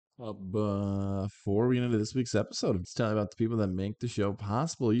Before we get into this week's episode, it's telling about the people that make the show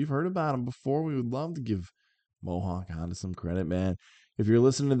possible. You've heard about them before. We would love to give Mohawk Honda some credit, man. If you're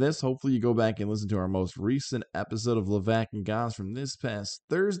listening to this, hopefully you go back and listen to our most recent episode of Levac and Goss from this past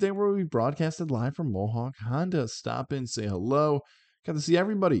Thursday, where we broadcasted live from Mohawk Honda. Stop in, say hello. Got to see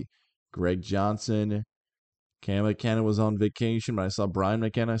everybody. Greg Johnson, Cam McKenna was on vacation, but I saw Brian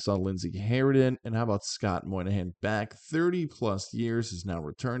McKenna, I saw Lindsey Harridan, and how about Scott Moynihan back 30 plus years, has now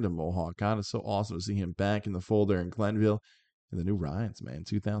returned to Mohawk Honda. It's so awesome to see him back in the fold there in Glenville. And the new Ryans, man,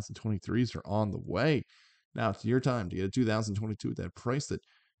 2023s are on the way. Now it's your time to get a 2022 at that price that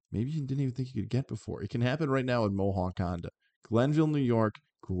maybe you didn't even think you could get before. It can happen right now at Mohawk Honda. Glenville, New York,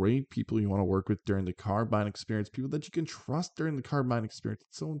 great people you want to work with during the car buying experience, people that you can trust during the car buying experience.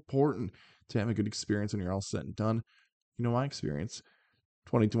 It's so important to have a good experience when you're all said and done. You know my experience.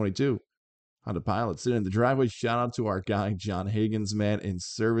 2022 Honda Pilot sitting in the driveway. Shout out to our guy John Higgins, man, in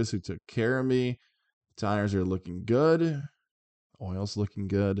service, who took care of me. Tires are looking good. Oil's looking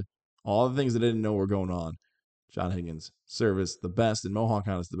good. All the things that I didn't know were going on. John Higgins, service, the best, and Mohawk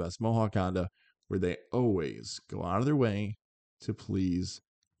Honda is the best. Mohawk Honda, where they always go out of their way to please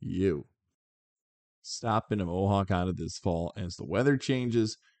you. Stop in a Mohawk Honda this fall, and as the weather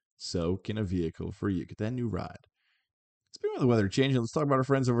changes, so can a vehicle for you. Get that new ride. Speaking of the weather changing, let's talk about our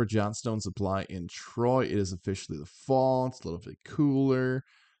friends over at Johnstone Supply in Troy. It is officially the fall. It's a little bit cooler, a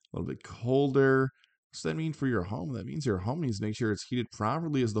little bit colder. What's that mean for your home? That means your home needs to make sure it's heated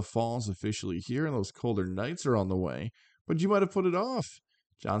properly, as the fall is officially here and those colder nights are on the way. But you might have put it off.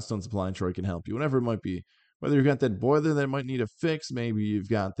 Johnstone Supply in Troy can help you, whatever it might be. Whether you've got that boiler that might need a fix, maybe you've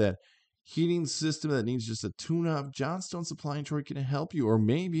got that heating system that needs just a tune-up, Johnstone Supply in Troy can help you. Or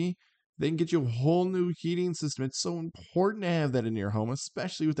maybe they can get you a whole new heating system. It's so important to have that in your home,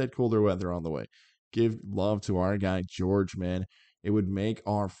 especially with that colder weather on the way. Give love to our guy, George, man. It would make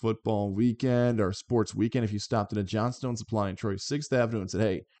our football weekend, our sports weekend, if you stopped in a Johnstone Supply in Troy, 6th Avenue, and said,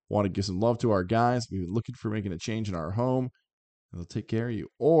 hey, want to give some love to our guys. We've been looking for making a change in our home. And they'll take care of you.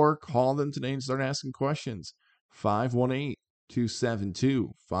 Or call them today and start asking questions.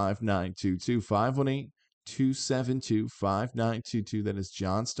 518-272-5922. 518-272-5922. That is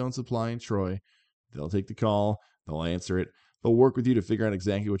Johnstone Supply in Troy. They'll take the call. They'll answer it. They'll work with you to figure out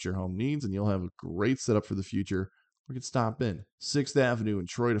exactly what your home needs, and you'll have a great setup for the future. We can stop in 6th Avenue in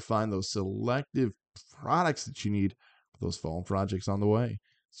Troy to find those selective products that you need for those fall projects on the way.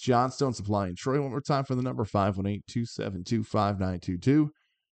 It's Johnstone Supply in Troy. One more time for the number, 518-272-5922,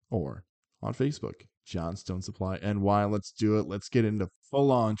 or on Facebook, Johnstone Supply NY. Let's do it. Let's get into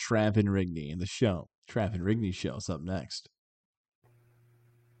full-on Trav and Rigney in the show. Trav and Rigney show is up next.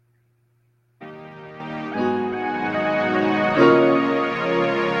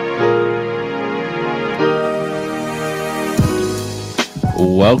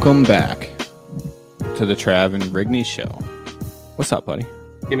 Welcome back to the Trav and Rigney show. What's up, buddy?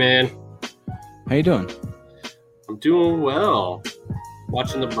 Hey, man. How you doing? I'm doing well.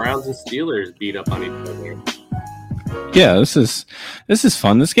 Watching the Browns and Steelers beat up on each other. Yeah, this is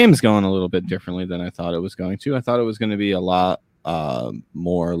fun. This game is going a little bit differently than I thought it was going to. I thought it was going to be a lot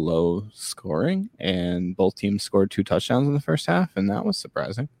more low scoring, and both teams scored 2 touchdowns in the first half, and that was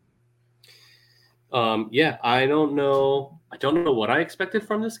surprising. Yeah, I don't know what I expected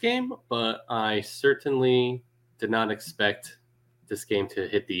from this game, but I certainly did not expect this game to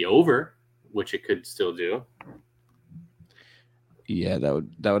hit the over, which it could still do. Yeah,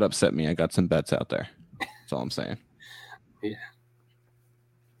 that would upset me. I got some bets out there. That's all I'm saying. Yeah.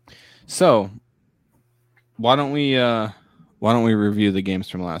 So, why don't we review the games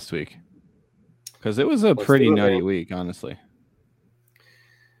from last week? Because it was a pretty nutty week, honestly.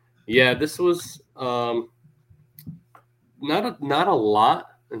 Yeah, this was not a lot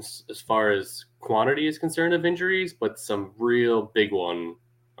as far as quantity is concerned of injuries, but some real big ones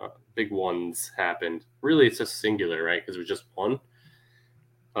happened. Really, it's just singular, right? Because it was just one.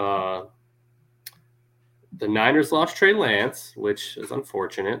 The Niners lost Trey Lance, which is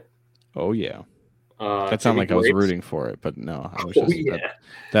unfortunate. Oh yeah, that sounded like I was rooting for it, but no, I was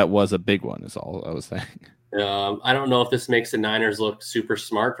that was a big one. Is all I was saying. I don't know if this makes the Niners look super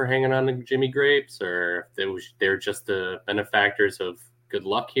smart for hanging on to Jimmy Grapes, or if they're just the benefactors of good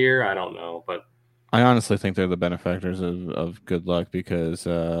luck here. I don't know, but I honestly think they're the benefactors of good luck because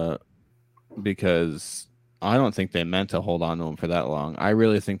I don't think they meant to hold on to him for that long. I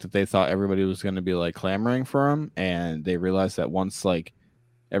really think that they thought everybody was going to be like clamoring for him, and they realized that once like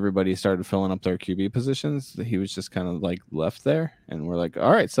everybody started filling up their QB positions, he was just kind of like left there. And we're like,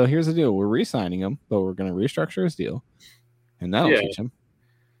 all right, so here's the deal. We're re-signing him, but we're going to restructure his deal. And that'll teach him.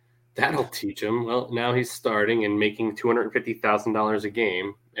 That'll teach him. Well, now he's starting and making $250,000 a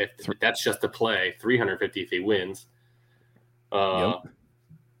game. If that's just a play, 350 if he wins. But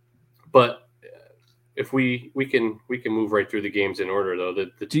if we can move right through the games in order though.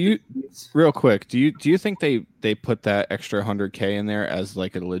 Real quick, do you think they put that extra 100K in there as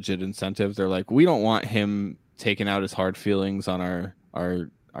like a legit incentive? They're like, we don't want him taking out his hard feelings on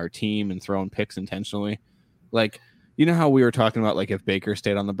our team and throwing picks intentionally. Like, you know how we were talking about, like, if Baker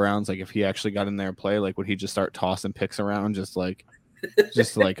stayed on the Browns, like if he actually got in there and play, like would he just start tossing picks around just like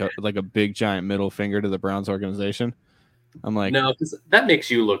a big giant middle finger to the Browns organization? I'm like, no, because that makes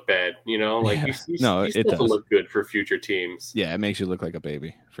you look bad, Like Yeah. you No, still it have to does. look good for future teams. yeah, it makes you look like a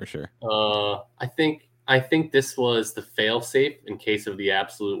baby for sure. I think this was the fail-safe in case of the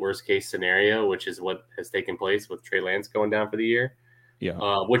absolute worst-case scenario, which is what has taken place with Trey Lance going down for the year.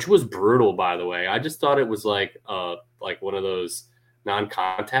 Yeah. Which was brutal, by the way. I just thought it was like one of those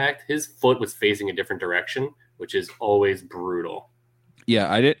non-contact. His foot was facing a different direction, which is always brutal.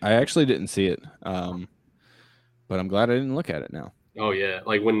 Yeah, I actually didn't see it. But I'm glad I didn't look at it now. Oh yeah,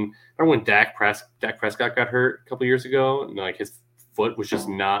 like when Dak Prescott got hurt a couple years ago, and like his foot was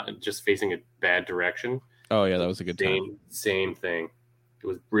just facing a bad direction. Oh yeah, that was a good time. Same thing. It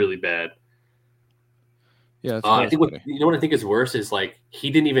was really bad. Yeah, I think what I think is worse is like he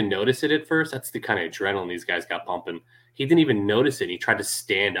didn't even notice it at first. That's the kind of adrenaline these guys got pumping. He didn't even notice it. He tried to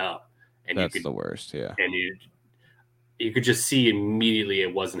stand up, and that's the worst. Yeah, and you could just see immediately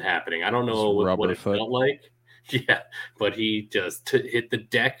it wasn't happening. I don't know what it felt like. Yeah, but he just hit the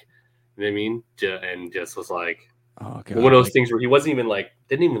deck. You know what I mean? And just was like, oh, God, one of those things where he wasn't even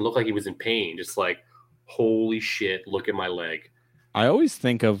didn't even look like he was in pain. Just like, holy shit, look at my leg. I always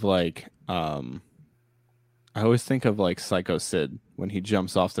think of Psycho Sid when he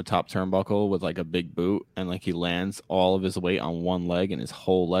jumps off the top turnbuckle with like a big boot and like he lands all of his weight on one leg and his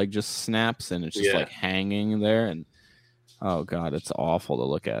whole leg just snaps and it's just like hanging there. And oh God, it's awful to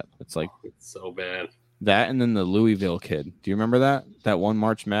look at. It's like, it's so bad. That and then the Louisville kid. Do you remember that one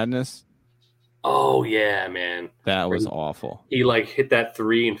March Madness? Oh yeah, man. That was awful. He hit that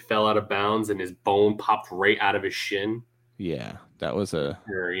three and fell out of bounds and his bone popped right out of his shin. Yeah, that was or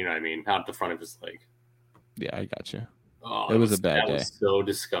you know what I mean, out the front of his leg. Yeah, I got you. Oh, it was a bad day. That was so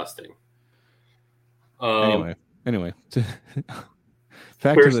disgusting. Anyway.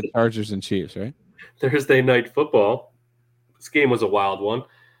 Back to the Chargers and Chiefs, right? Thursday night football. This game was a wild one.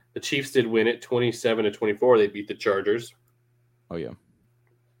 The Chiefs did win it 27-24. They beat the Chargers. Oh, yeah.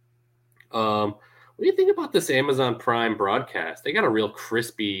 What do you think about this Amazon Prime broadcast? They got a real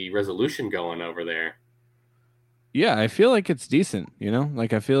crispy resolution going over there. Yeah, I feel like it's decent,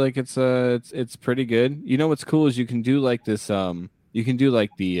 Like I feel like it's pretty good. You know what's cool is you can do like this you can do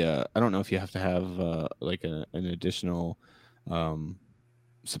like the I don't know if you have to have like an additional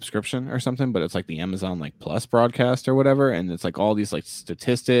subscription or something, but it's like the Amazon like Plus broadcast or whatever, and it's like all these like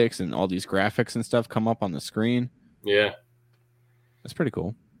statistics and all these graphics and stuff come up on the screen. Yeah, that's pretty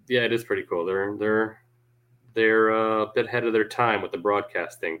cool. Yeah, it is pretty cool. They're a bit ahead of their time with the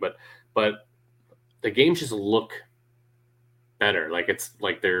broadcasting, but the games just look better. Like it's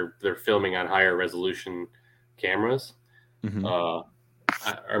like they're filming on higher resolution cameras, or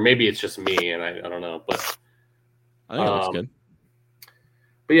maybe it's just me and I don't know, but I think it looks good.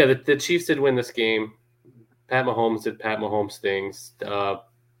 But yeah, the Chiefs did win this game. Pat Mahomes did Pat Mahomes things.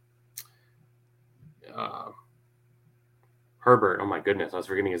 Herbert, oh my goodness, I was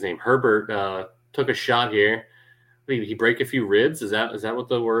forgetting his name. Herbert took a shot here. Did he break a few ribs? Is that what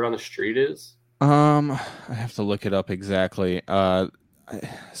the word on the street is? I have to look it up exactly.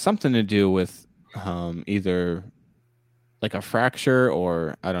 Something to do with either like a fracture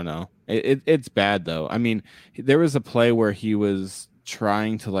or I don't know. It's bad though. I mean, there was a play where he was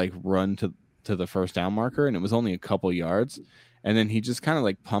trying to like run to the first down marker and it was only a couple yards, and then he just kind of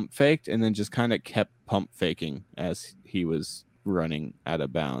like pump faked and then just kind of kept pump faking as he was running out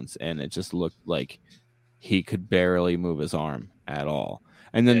of bounds, and it just looked like he could barely move his arm at all.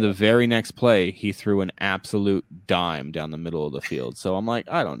 And then the very next play, he threw an absolute dime down the middle of the field. So I'm like,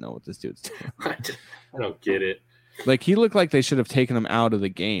 I don't know what this dude's doing. I don't get it. Like, he looked like they should have taken him out of the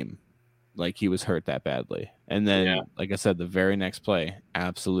game. Like, he was hurt that badly. And then, like I said, the very next play,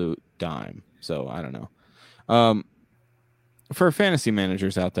 absolute dime. So I don't know. For fantasy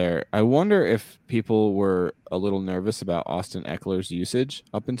managers out there, I wonder if people were a little nervous about Austin Eckler's usage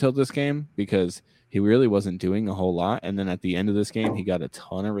up until this game, because he really wasn't doing a whole lot. And then at the end of this game, he got a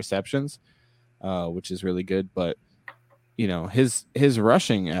ton of receptions, which is really good. But, you know, his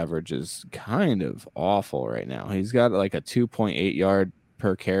rushing average is kind of awful right now. He's got like a 2.8 yard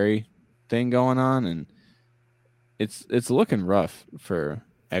per carry thing going on, and it's looking rough for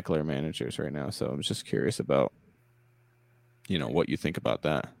Eckler managers right now. So I'm just curious about, what you think about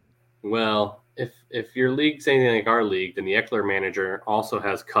that. Well, if your league's anything like our league, then the Eckler manager also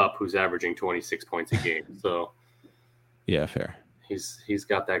has Cup, who's averaging 26 points a game. So Yeah, fair. he's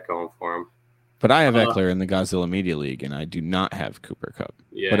got that going for him. But I have Eckler in the Godzilla Media League, and I do not have Cooper Kupp.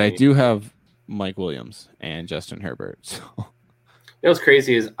 Yeah, but I do have Mike Williams and Justin Herbert. So what's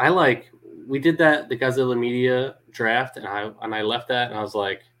crazy is we did the Godzilla Media draft, and I left that, and I was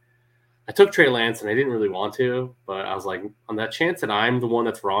like, I took Trey Lance, and I didn't really want to, but I was like, on that chance that I'm the one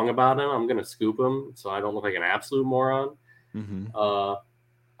that's wrong about him, I'm gonna scoop him so I don't look like an absolute moron.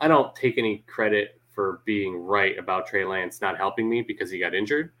 I don't take any credit for being right about Trey Lance not helping me because he got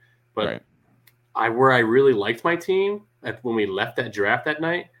injured, but where I really liked my team when we left that draft that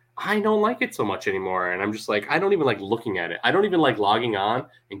night, I don't like it so much anymore. And I'm just like, I don't even like looking at it. I don't even like logging on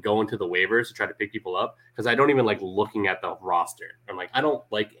and going to the waivers to try to pick people up because I don't even like looking at the roster. I'm like, I don't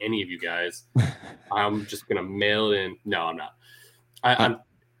like any of you guys. I'm just going to mail it in. No, I'm not.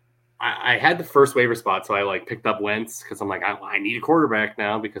 I had the first waiver spot, so I like picked up Wentz because I'm like, I need a quarterback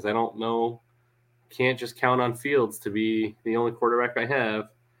now because I don't know. Can't just count on Fields to be the only quarterback I have.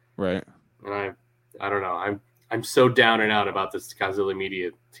 Right. And I don't know. I'm so down and out about this Godzilla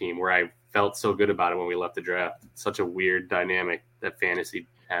Media team where I felt so good about it when we left the draft. It's such a weird dynamic that fantasy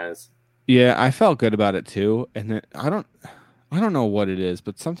has. Yeah, I felt good about it too. And then I don't know what it is,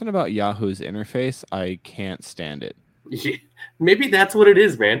 but something about Yahoo's interface, I can't stand it. Yeah, maybe that's what it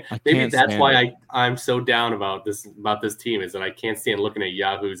is, man. Maybe that's why I'm so down about this team is that I can't stand looking at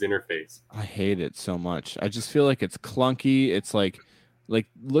Yahoo's interface. I hate it so much. I just feel like it's clunky. It's like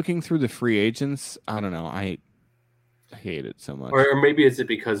looking through the free agents. I don't know. I hate it so much. Or maybe is it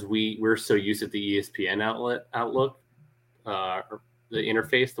because we're so used to the ESPN outlook, or the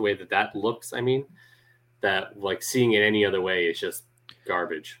interface, the way that looks. I mean, that like seeing it any other way is just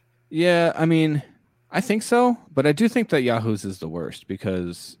garbage. Yeah, I mean, I think so, but I do think that Yahoo's is the worst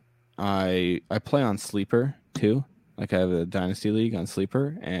because I play on Sleeper too. Like I have a Dynasty League on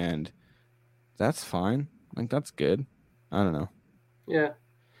Sleeper, and that's fine. Like that's good. I don't know. Yeah,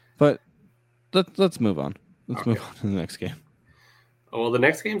 but let's move on. Let's move on to the next game. Oh, well, the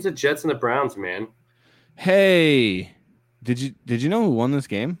next game's the Jets and the Browns, man. Hey, did you know who won this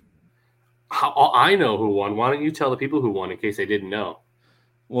game? I know who won. Why don't you tell the people who won in case they didn't know?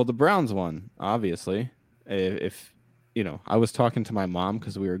 Well, the Browns won, obviously. If I was talking to my mom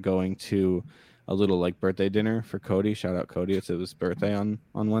because we were going to a little like birthday dinner for Cody. Shout out Cody. It was his birthday on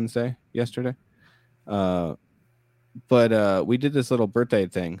Wednesday, yesterday. But we did this little birthday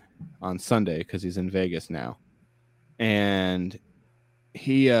thing on Sunday because he's in Vegas now. And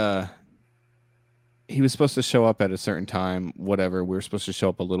he was supposed to show up at a certain time, whatever. We were supposed to show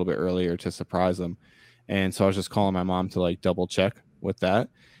up a little bit earlier to surprise him. And so I was just calling my mom to like double check with that.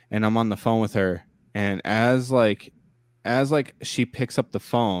 And I'm on the phone with her. And as she picks up the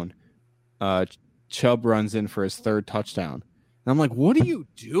phone, Chubb runs in for his third touchdown. And I'm like, what are you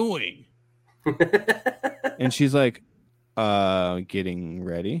doing? And she's like, getting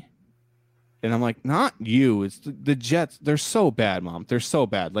ready. And I'm like, not you. It's the Jets. They're so bad, Mom. They're so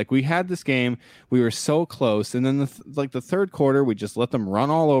bad. Like we had this game. We were so close. And then the third quarter, we just let them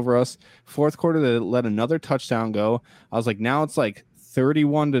run all over us. Fourth quarter, they let another touchdown go. I was like, now it's like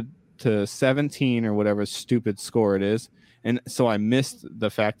 31 to 17 or whatever stupid score it is. And so I missed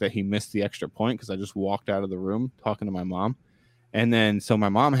the fact that he missed the extra point because I just walked out of the room talking to my mom. And then so my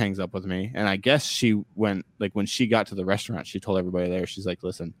mom hangs up with me. And I guess she went, like when she got to the restaurant, she told everybody there, she's like,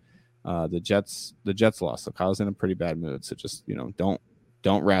 listen, the Jets lost. So Kyle's in a pretty bad mood. So just, don't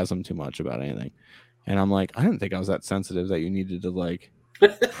razz them too much about anything. And I'm like, I didn't think I was that sensitive that you needed to like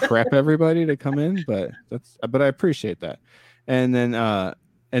prep everybody to come in, but I appreciate that. And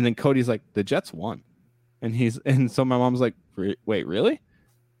then Cody's like, the Jets won. And so my mom's like, wait, really?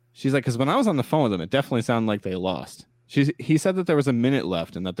 She's like, because when I was on the phone with them, it definitely sounded like they lost. He said that there was a minute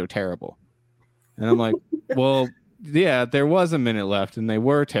left and that they're terrible. And I'm like, well, yeah, there was a minute left and they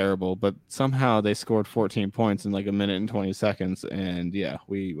were terrible, but somehow they scored 14 points in like a minute and 20 seconds. And yeah,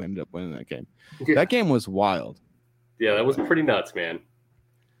 we ended up winning that game. Yeah. That game was wild. Yeah, that was pretty nuts, man.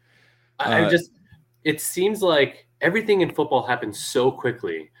 It seems like everything in football happens so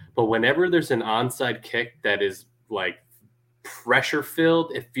quickly, but whenever there's an onside kick that is like pressure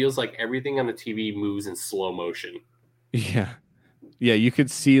filled, it feels like everything on the TV moves in slow motion. Yeah. Yeah, you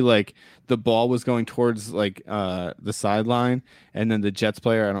could see like the ball was going towards like the sideline, and then the Jets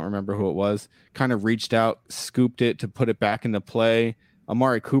player, I don't remember who it was, kind of reached out, scooped it to put it back into play.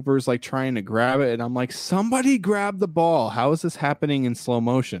 Amari Cooper's like trying to grab it, and I'm like, somebody grab the ball. How is this happening in slow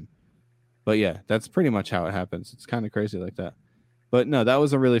motion? But yeah, that's pretty much how it happens. It's kind of crazy like that. But no, that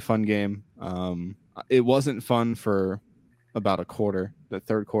was a really fun game. It wasn't fun for about a quarter. The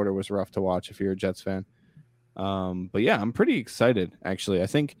third quarter was rough to watch if you're a Jets fan. But yeah, I'm pretty excited actually. I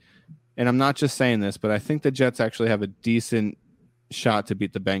think, and I'm not just saying this, but I think the Jets actually have a decent shot to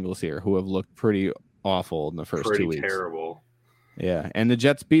beat the Bengals here, who have looked pretty awful in the first 2 weeks. Terrible. Yeah, and the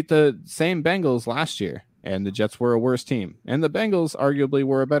Jets beat the same Bengals last year, and the Jets were a worse team, and the Bengals arguably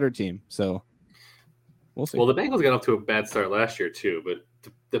were a better team. So we'll see. Well, the Bengals got off to a bad start last year too, but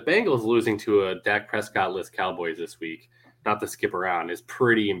the Bengals losing to a Dak Prescott-less Cowboys this week, not to skip around, is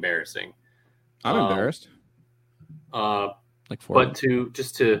pretty embarrassing. I'm embarrassed. Like 4. But to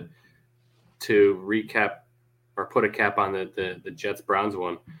recap or put a cap on the Jets-Browns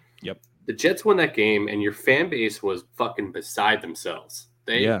one. Yep. The Jets won that game, and your fan base was fucking beside themselves.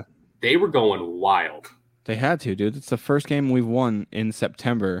 They were going wild. They had to, dude. It's the first game we've won in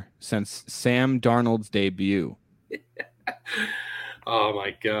September since Sam Darnold's debut. Oh,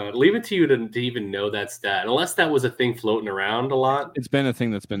 my God. Leave it to you to even know that stat, unless that was a thing floating around a lot. It's been a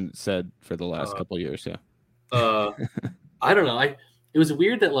thing that's been said for the last couple of years, yeah. I don't know. It was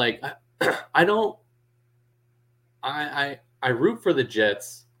weird that, like, I root for the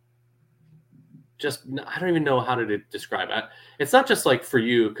Jets. Just, I don't even know how to describe it. It's not just like for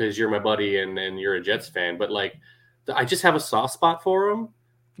you because you're my buddy and you're a Jets fan, but like I just have a soft spot for them.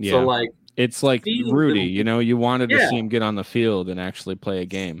 Yeah. So like it's like Rudy, you wanted to see him get on the field and actually play a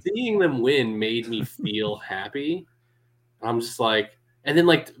game. Seeing them win made me feel happy. I'm just like, and then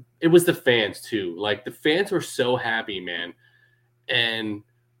like it was the fans too. Like the fans were so happy, man, and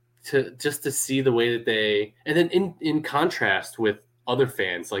to see the way that they, and then in contrast with other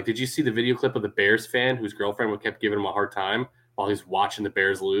fans, like, did you see the video clip of the Bears fan whose girlfriend kept giving him a hard time while he's watching the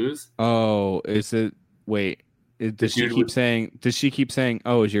Bears lose? Oh, is it? Wait, does she keep saying,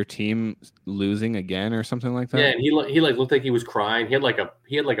 "Oh, is your team losing again" or something like that? Yeah, and he like looked like he was crying. He had like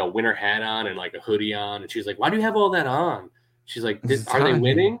a winter hat on and like a hoodie on, and she's like, "Why do you have all that on?" She's like, "Are they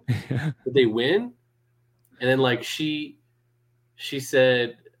winning? Did they win?" And then like she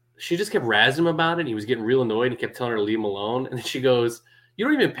said. She just kept razzing him about it. And he was getting real annoyed and kept telling her to leave him alone. And then she goes, "You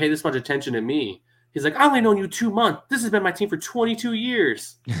don't even pay this much attention to me." He's like, "I only known you 2 months. This has been my team for 22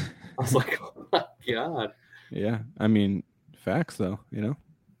 years. I was like, "Oh my God." Yeah. I mean, facts though,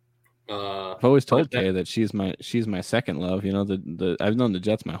 I've always told Kay that she's my second love. I've known the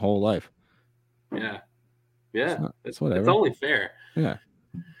Jets my whole life. Yeah. Yeah. It's whatever. It's only fair. Yeah.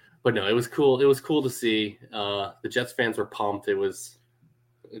 But no, it was cool. It was cool to see. The Jets fans were pumped.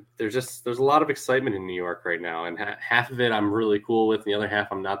 There's a lot of excitement in New York right now, and half of it I'm really cool with, and the other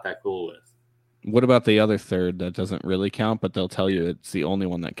half I'm not that cool with. What about the other third that doesn't really count, but they'll tell you it's the only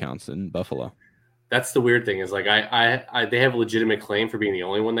one that counts in Buffalo? That's the weird thing is like I they have a legitimate claim for being the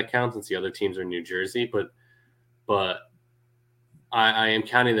only one that counts since the other teams are in New Jersey, but I am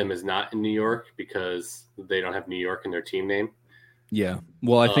counting them as not in New York because they don't have New York in their team name. Yeah.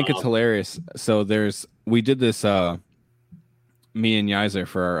 Well, I think it's hilarious. So we did this me and Yizer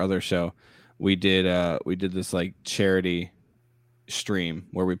for our other show, we did this like charity stream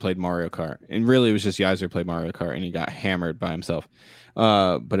where we played Mario Kart, and really it was just Yizer played Mario Kart and he got hammered by himself,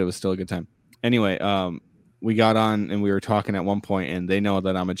 but it was still a good time. Anyway, we got on and we were talking at one point, and they know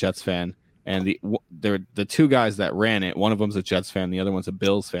that I'm a Jets fan, and the two guys that ran it, one of them's a Jets fan, the other one's a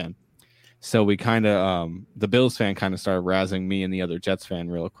Bills fan. So we kind of the Bills fan kind of started razzing me and the other Jets fan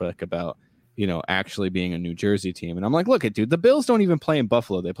real quick about actually being a New Jersey team. And I'm like, look, dude, the Bills don't even play in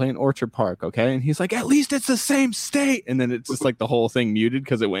Buffalo. They play in Orchard Park, okay? And he's like, at least it's the same state. And then it's just like the whole thing muted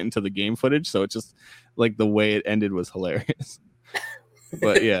because it went into the game footage. So it's just like the way it ended was hilarious.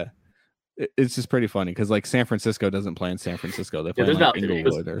 But yeah, it's just pretty funny because like San Francisco doesn't play in San Francisco. They play in like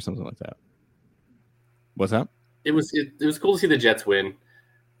Inglewood or something like that. What's that? It was cool to see the Jets win.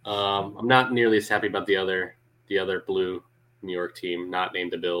 I'm not nearly as happy about the other blue New York team, not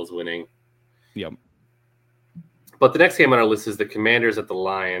named the Bills, winning. Yep. But the next game on our list is the Commanders at the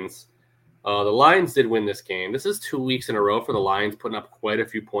Lions. The Lions did win this game. This is 2 weeks in a row for the Lions, putting up quite a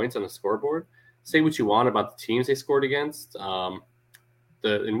few points on the scoreboard. Say what you want about the teams they scored against.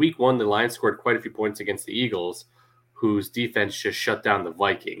 In week 1, the Lions scored quite a few points against the Eagles, whose defense just shut down the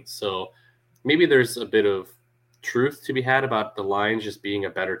Vikings. So maybe there's a bit of truth to be had about the Lions just being a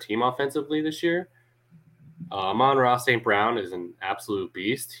better team offensively this year. Amon-Ra St. Brown is an absolute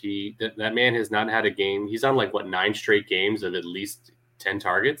beast. That man has not had a game. He's on 9 straight games of at least 10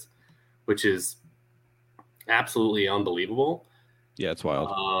 targets, which is absolutely unbelievable. Yeah, it's wild.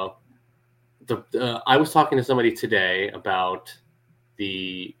 I was talking to somebody today about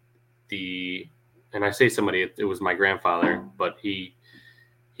the and I say somebody, it was my grandfather, but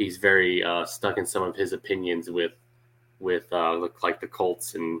he's very stuck in some of his opinions with like the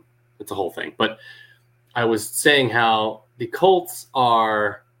Colts, and it's a whole thing. But I was saying how the Colts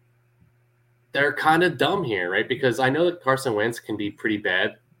they're kind of dumb here, right? Because I know that Carson Wentz can be pretty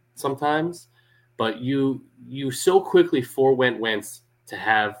bad sometimes, but you so quickly forewent Wentz to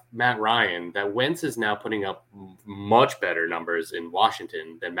have Matt Ryan that Wentz is now putting up much better numbers in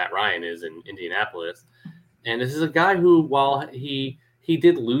Washington than Matt Ryan is in Indianapolis. And this is a guy who, while he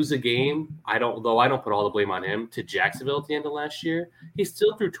did lose a game, I don't put all the blame on him, to Jacksonville at the end of last year, he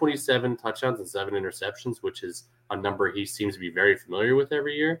still threw 27 touchdowns and 7 interceptions, which is a number he seems to be very familiar with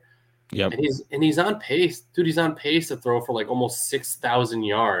every year. Yep. And he's on pace. Dude, he's on pace to throw for like almost 6,000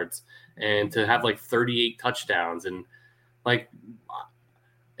 yards and to have like 38 touchdowns. And like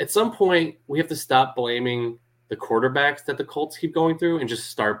at some point, we have to stop blaming the quarterbacks that the Colts keep going through and just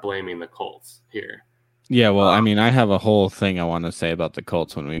start blaming the Colts here. Yeah, well, I mean, I have a whole thing I want to say about the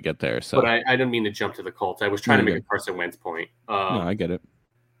Colts when we get there. So, but I didn't mean to jump to the Colts. I was trying to make a Carson Wentz point. No, I get it.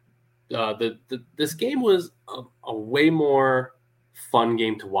 This game was a way more fun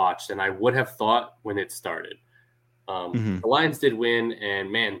game to watch than I would have thought when it started. The Lions did win, and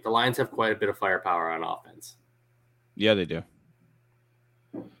man, the Lions have quite a bit of firepower on offense. Yeah, they do.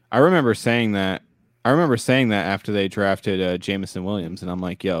 I remember saying that after they drafted Jameson Williams, and I'm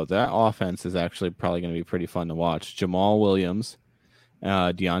like, yo, that offense is actually probably going to be pretty fun to watch. Jamal Williams,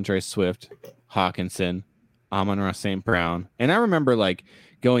 DeAndre Swift, Hawkinson, Amon-Ra St. Brown. And I remember like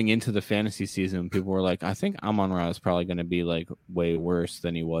going into the fantasy season, people were like, I think Amon-Ra is probably going to be like way worse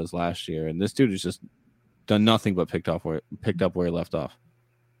than he was last year. And this dude has just done nothing but picked up where he left off.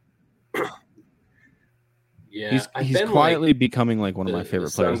 Yeah, he's quietly becoming like one of my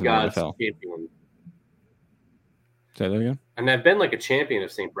favorite players in the NFL. Champion. Say that again. And I've been like a champion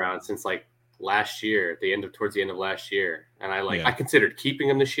of St. Brown since like last year, towards the end of last year. And I considered keeping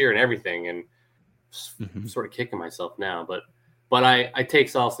him this year and everything, and sort of kicking myself now. But I take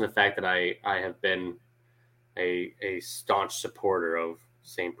solace in the fact that I have been a staunch supporter of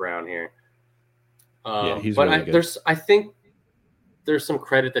St. Brown here. He's but really good. I think there's some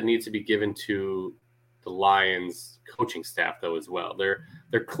credit that needs to be given to the Lions coaching staff though as well.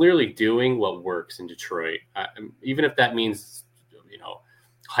 They're clearly doing what works in Detroit, even if that means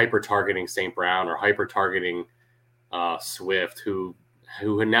hyper targeting St. Brown or hyper targeting Swift, who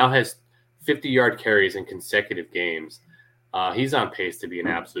now has 50-yard carries in consecutive games. He's on pace to be an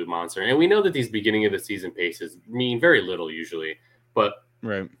absolute monster, and we know that these beginning of the season paces mean very little usually, but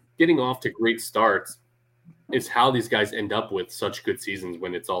getting off to great starts is how these guys end up with such good seasons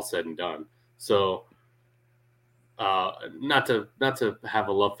when it's all said and done. So. Not to have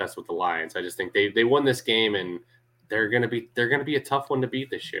a love fest with the Lions. I just think they won this game, and they're gonna be a tough one to beat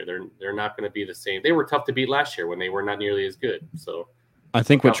this year. They're not gonna be the same. They were tough to beat last year when they were not nearly as good. So I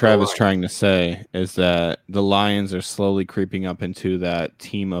think what Trav is trying to say is that the Lions are slowly creeping up into that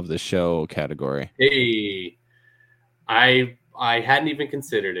team of the show category. Hey, I hadn't even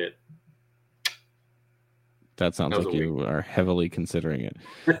considered it. That sounds like you are heavily considering it.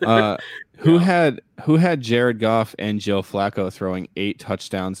 Who had Jared Goff and Joe Flacco throwing 8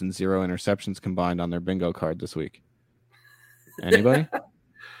 touchdowns and 0 interceptions combined on their bingo card this week? Anybody?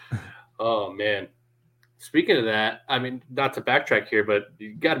 Oh man. Speaking of that, I mean, not to backtrack here, but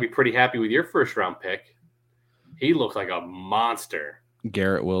you got to be pretty happy with your first round pick. He looks like a monster.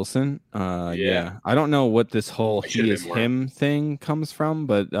 Garrett Wilson. Yeah. I don't know what this whole he is him thing comes from,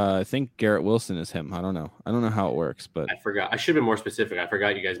 but I think Garrett Wilson is him. I don't know how it works, but I forgot. I should have been more specific. I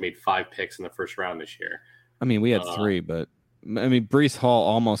forgot you guys made 5 picks in the first round this year. I mean, we had 3, but I mean, Breece Hall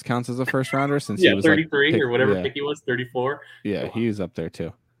almost counts as a first rounder since he was 33 or whatever pick he was, 34. Yeah, he was up there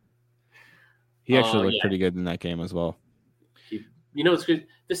too. He actually looked pretty good in that game as well. It's good.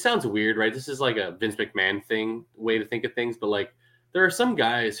 This sounds weird, right? This is like a Vince McMahon way to think of things, but like there are some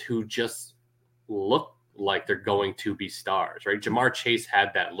guys who just look like they're going to be stars, right? Jamar Chase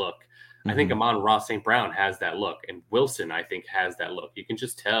had that look. I think Amon-Ra St. Brown has that look, and Wilson, I think, has that look. You can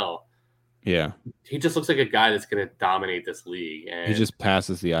just tell. Yeah. He just looks like a guy that's going to dominate this league. And he just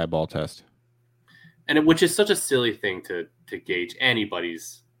passes the eyeball test. Which is such a silly thing to gauge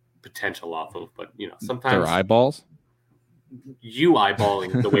anybody's potential off of. But, sometimes their eyeballs? You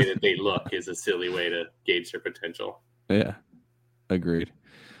eyeballing the way that they look is a silly way to gauge their potential. Yeah. Agreed.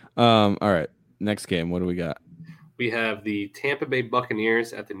 All right. Next game. What do we got? We have the Tampa Bay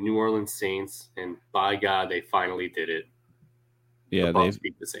Buccaneers at the New Orleans Saints, and by God, they finally did it. Yeah, they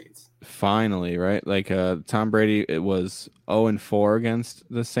beat the Saints. Finally, right? Like Tom Brady, it was 0-4 against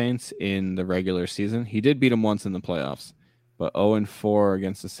the Saints in the regular season. He did beat them once in the playoffs, but 0-4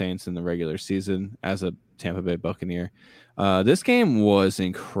 against the Saints in the regular season as a Tampa Bay Buccaneer. This game was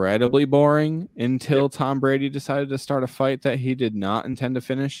incredibly boring until Tom Brady decided to start a fight that he did not intend to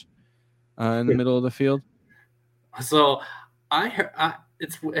finish in the middle of the field. So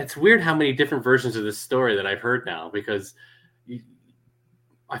it's weird how many different versions of this story that I've heard now, because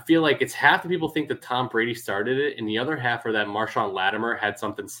I feel like it's half the people think that Tom Brady started it, and the other half are that Marshawn Lattimore had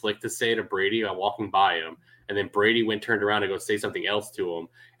something slick to say to Brady while walking by him, and then Brady turned around to go say something else to him,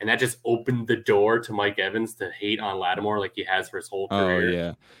 and that just opened the door to Mike Evans to hate on Lattimore like he has for his whole Oh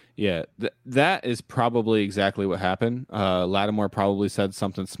career. yeah, yeah. That is probably exactly what happened. Lattimore probably said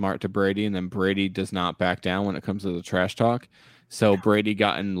something smart to Brady, and then Brady does not back down when it comes to the trash talk. So Brady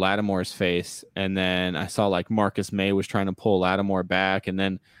got in Lattimore's face, and then I saw like Marcus May was trying to pull Lattimore back, and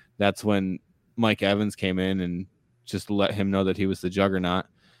then that's when Mike Evans came in and just let him know that he was the juggernaut.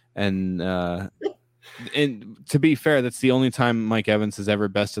 And to be fair, that's the only time Mike Evans has ever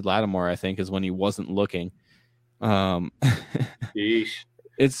bested Lattimore, I think, is when he wasn't looking. Yeesh.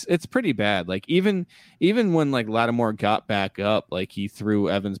 It's pretty bad. Like even when like Lattimore got back up, like he threw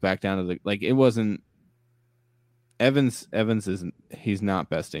Evans back down to the, like it wasn't Evans isn't, he's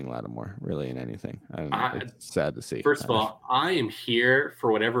not besting Lattimore really in anything. I don't know. It's sad to see. First of all, I am here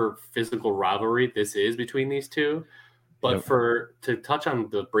for whatever physical rivalry this is between these two. But to touch on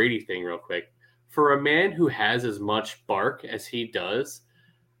the Brady thing real quick, for a man who has as much bark as he does,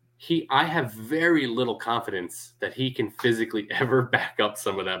 I have very little confidence that he can physically ever back up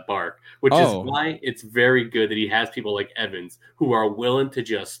some of that bark, which is why it's very good that he has people like Evans who are willing to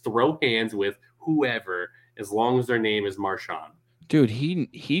just throw hands with whoever as long as their name is Marshawn. Dude,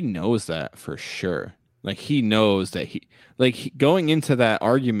 he knows that for sure. Like he knows that going into that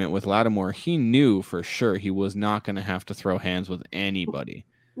argument with Lattimore, he knew for sure he was not going to have to throw hands with anybody.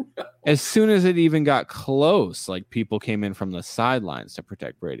 As soon as it even got close, like people came in from the sidelines to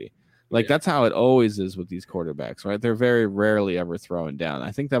protect Brady. Like that's how it always is with these quarterbacks, right? They're very rarely ever throwing down.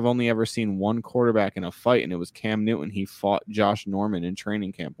 I think I've only ever seen one quarterback in a fight, and it was Cam Newton. He fought Josh Norman in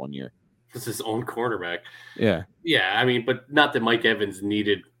training camp one year. It's his own quarterback. Yeah. Yeah, I mean, but not that Mike Evans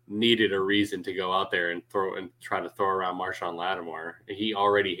needed a reason to go out there and try to throw around Marshawn Lattimore. He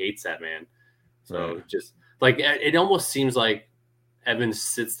already hates that man. So just like it almost seems like Evans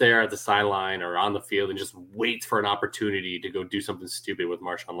sits there at the sideline or on the field and just waits for an opportunity to go do something stupid with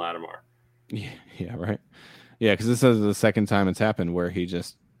Marshawn Lattimore. Yeah, right. Yeah, because this is the second time it's happened where he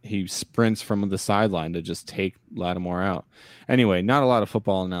sprints from the sideline to just take Lattimore out. Anyway, not a lot of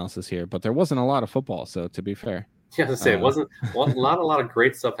football analysis here, but there wasn't a lot of football, so to be fair. Yeah, I say it wasn't a lot of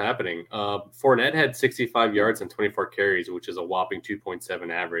great stuff happening. Fournette had 65 yards and 24 carries, which is a whopping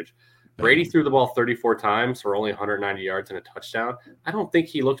 2.7 average. Brady threw the ball 34 times for only 190 yards and a touchdown. I don't think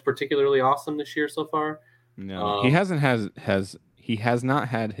he looked particularly awesome this year so far. No, he has not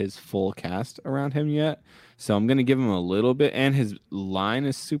had his full cast around him yet. So I'm going to give him a little bit, and his line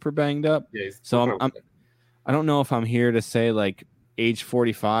is super banged up. Yeah, so I don't know if I'm here to say like age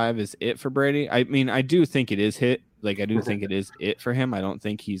 45 is it for Brady. I mean, I do think it is hit. Like I do think it is it for him. I don't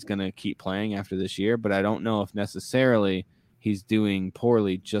think he's going to keep playing after this year, but I don't know if necessarily he's doing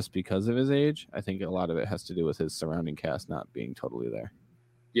poorly just because of his age. I think a lot of it has to do with his surrounding cast not being totally there.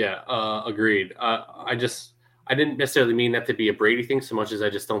 Yeah, agreed. I didn't necessarily mean that to be a Brady thing so much as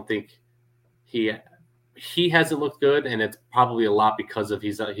I just don't think he hasn't looked good, and it's probably a lot because of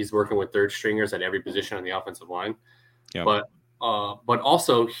he's working with third stringers at every position on the offensive line. Yep. But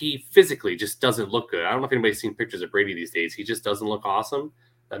also he physically just doesn't look good. I don't know if anybody's seen pictures of Brady these days. He just doesn't look awesome.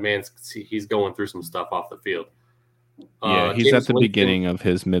 That he's going through some stuff off the field. Yeah, he's at the beginning of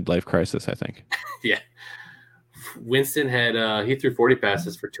his midlife crisis, I think. Yeah. Winston had he threw 40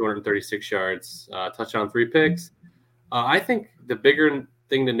 passes for 236 yards, touchdown, 3 picks. I think the bigger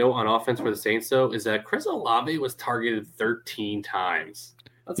thing to note on offense for the Saints, though, is that Chris Olave was targeted 13 times.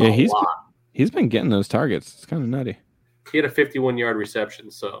 That's a lot. He's been getting those targets. It's kind of nutty. He had a 51-yard reception,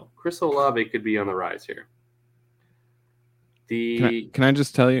 so Chris Olave could be on the rise here. Can I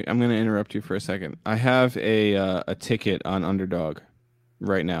just tell you? I'm going to interrupt you for a second. I have a ticket on Underdog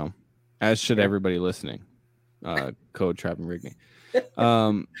right now, as should everybody listening. Code Trap and Rigney.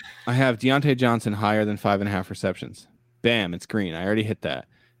 I have Deontay Johnson higher than 5.5 receptions. Bam, it's green. I already hit that.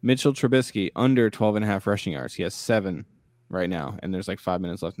 Mitchell Trubisky under 12.5 rushing yards. He has 7 right now, and there's like 5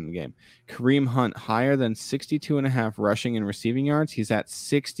 minutes left in the game. Kareem Hunt higher than 62.5 rushing and receiving yards. He's at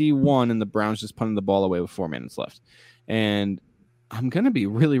 61, and the Browns just punted the ball away with 4 minutes left. And I'm going to be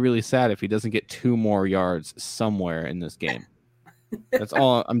really, really sad if he doesn't get 2 more yards somewhere in this game. That's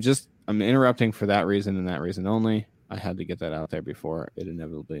all. I'm interrupting for that reason and that reason only. I had to get that out there before it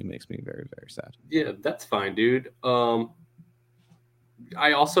inevitably makes me very, very sad. Yeah, that's fine, dude.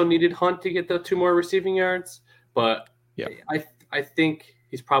 I also needed Hunt to get the 2 more receiving yards, but yeah, I think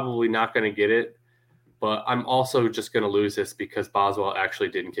he's probably not going to get it. But I'm also just going to lose this because Boswell actually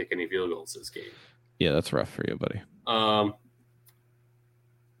didn't kick any field goals this game. Yeah, that's rough for you, buddy.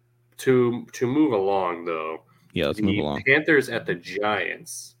 To move along though. Yeah, let's move along. Panthers at the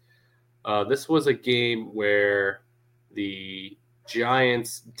Giants. This was a game where the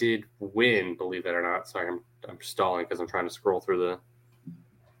Giants did win, believe it or not. Sorry, I'm stalling because I'm trying to scroll through the.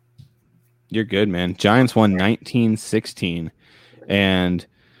 You're good, man. Giants won 19-16, and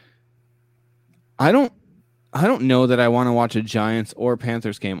I don't know that I want to watch a Giants or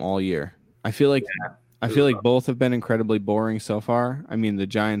Panthers game all year. I feel like both have been incredibly boring so far. I mean, the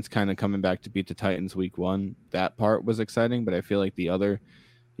Giants kind of coming back to beat the Titans week 1, that part was exciting, but I feel like the other,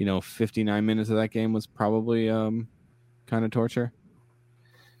 59 minutes of that game was probably kind of torture.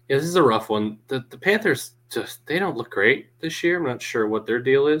 Yeah, this is a rough one. The Panthers they don't look great this year. I'm not sure what their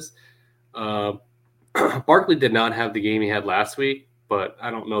deal is. Barkley did not have the game he had last week, but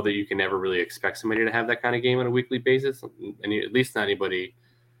I don't know that you can ever really expect somebody to have that kind of game on a weekly basis, and at least not anybody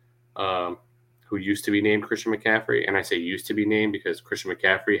who used to be named Christian McCaffrey. And I say used to be named because Christian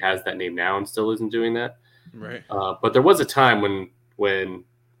McCaffrey has that name now and still isn't doing that. Right. But there was a time when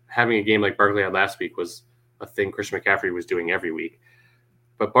having a game like Barkley had last week was a thing Christian McCaffrey was doing every week.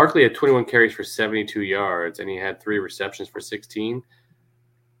 But Barkley had 21 carries for 72 yards, and he had 3 receptions for 16.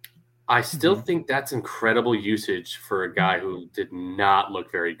 I still think that's incredible usage for a guy who did not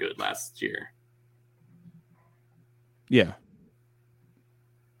look very good last year. Yeah.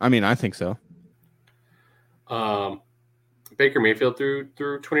 I mean, I think so. Baker Mayfield threw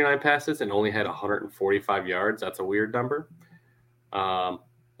 29 passes and only had 145 yards. That's a weird number.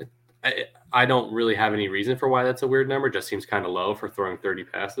 I don't really have any reason for why that's a weird number. It just seems kind of low for throwing 30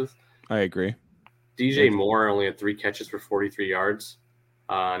 passes. I agree. DJ Moore only had 3 catches for 43 yards.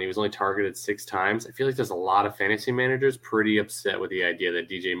 And he was only targeted 6 times. I feel like there's a lot of fantasy managers pretty upset with the idea that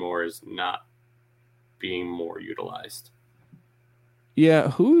DJ Moore is not being more utilized. Yeah,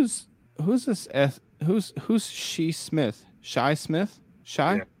 who's this? Who's Shi Smith? Shy Smith?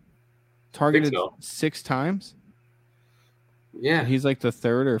 Shy? Yeah. Targeted 6 times? Yeah. He's like the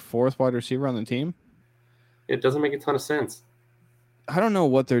 3rd or 4th wide receiver on the team? It doesn't make a ton of sense. I don't know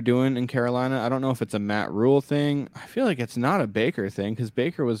what they're doing in Carolina. I don't know if it's a Matt Rule thing. I feel like it's not a Baker thing because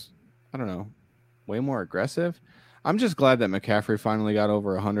Baker was, I don't know, way more aggressive. I'm just glad that McCaffrey finally got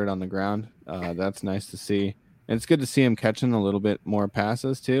over 100 on the ground. That's nice to see. And it's good to see him catching a little bit more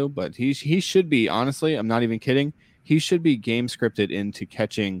passes too. But he should be, honestly, I'm not even kidding, he should be game scripted into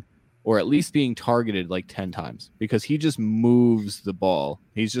catching or at least being targeted like 10 times because he just moves the ball.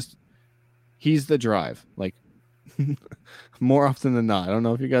 He's the drive. Like, more often than not. I don't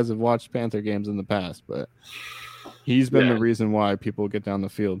know if you guys have watched Panther games in the past, but he's been the reason why people get down the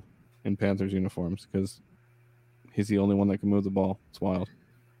field in Panthers uniforms because he's the only one that can move the ball. It's wild.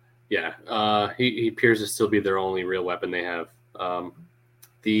 Yeah, he appears to still be their only real weapon they have.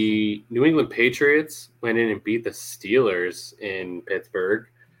 The New England Patriots went in and beat the Steelers in Pittsburgh.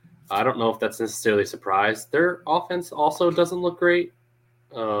 I don't know if that's necessarily a surprise. Their offense also doesn't look great.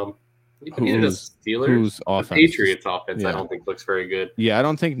 Neither does Steelers. Whose offense? The Patriots' offense, I don't think looks very good. Yeah, I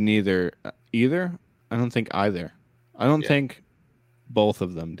don't think either. I don't think either. I don't think both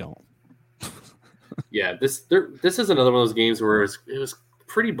of them don't. Yeah, this is another one of those games where it was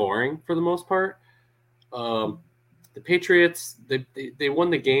pretty boring for the most part. The Patriots, they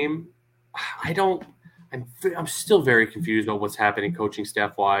won the game. I'm still very confused about what's happening coaching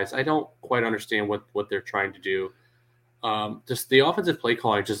staff wise. I don't quite understand what they're trying to do. Just the offensive play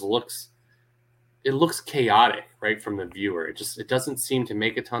calling just looks chaotic, right, from the viewer. It doesn't seem to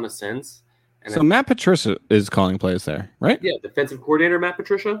make a ton of sense. And so Matt Patricia is calling plays there, right? Yeah, defensive coordinator Matt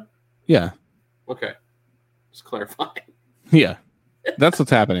Patricia. Yeah. Okay, just clarifying. Yeah, that's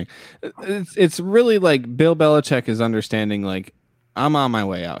what's happening. It's really like Bill Belichick is understanding. Like, I'm on my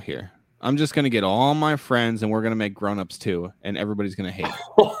way out here. I'm just gonna get all my friends, and we're gonna make grown-ups too, and everybody's gonna hate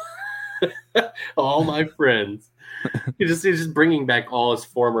it. All my friends. He's just bringing back all his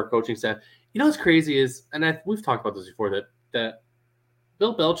former coaching staff. You know what's crazy is, and we've talked about this before, that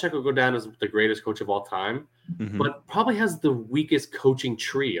Bill Belichick will go down as the greatest coach of all time, but probably has the weakest coaching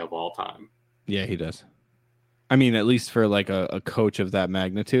tree of all time. Yeah, he does. I mean, at least for like a coach of that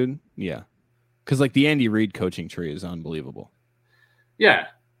magnitude, yeah. Because like the Andy Reid coaching tree is unbelievable. Yeah,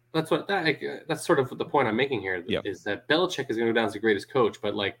 that's sort of the point I'm making here. Is that Belichick is going to go down as the greatest coach,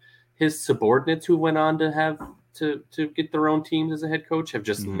 but like his subordinates who went on to have to get their own teams as a head coach have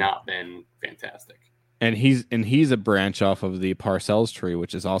just not been fantastic. And he's a branch off of the Parcells tree,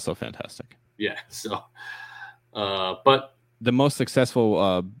 which is also fantastic. Yeah. So, but the most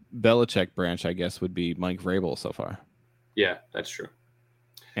successful Belichick branch, I guess, would be Mike Vrabel so far. Yeah, that's true.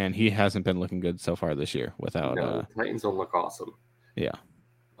 And he hasn't been looking good so far this year. Without the Titans don't look awesome. Yeah.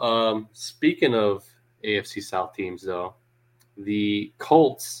 Speaking of AFC South teams, though, the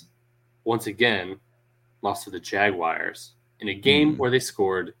Colts once again lost to the Jaguars in a game where they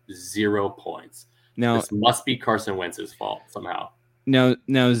scored 0 points. Now, this must be Carson Wentz's fault somehow.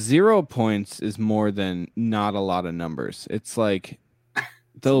 Now 0 points is more than not a lot of numbers. It's like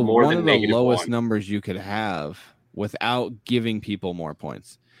one of the lowest numbers you could have without giving people more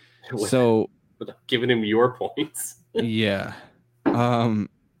points. Without giving him your points. Yeah.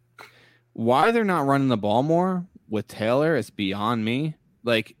 Why they're not running the ball more with Taylor is beyond me.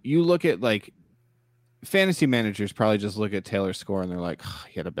 Like, you look at, like, fantasy managers probably just look at Taylor's score and they're like, oh,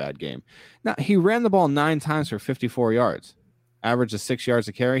 he had a bad game. Now, he ran the ball 9 times for 54 yards. Average of 6 yards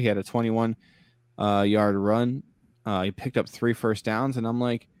a carry. He had a 21 yard run. He picked up 3 first downs, and I'm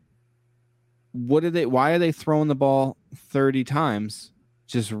like, why are they throwing the ball 30 times?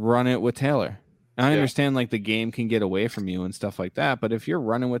 Just run it with Taylor. And I understand, like, the game can get away from you and stuff like that, but if you're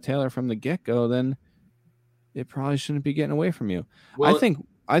running with Taylor from the get-go, then it probably shouldn't be getting away from you. Well,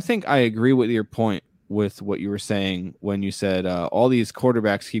 I think I agree with your point with what you were saying when you said all these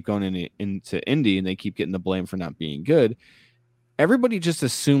quarterbacks keep going into Indy and they keep getting the blame for not being good. Everybody just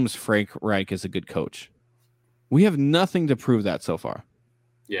assumes Frank Reich is a good coach. We have nothing to prove that so far.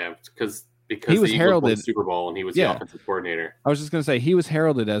 Yeah, because he was heralded Super Bowl and he was the offensive coordinator. I was just going to say he was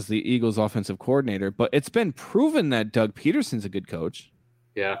heralded as the Eagles offensive coordinator, but it's been proven that Doug Peterson's a good coach.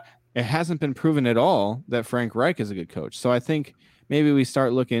 Yeah. It hasn't been proven at all that Frank Reich is a good coach. So I think maybe we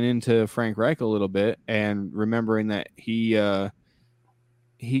start looking into Frank Reich a little bit and remembering that he kind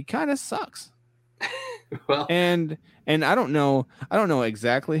of sucks. Well, and I don't know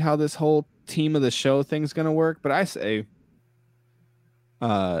exactly how this whole team of the show thing's going to work, but I say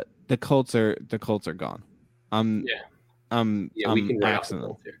the Colts are gone. We can write off the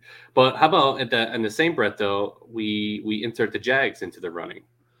Colts here. But how about in the same breath though, we insert the Jags into the running.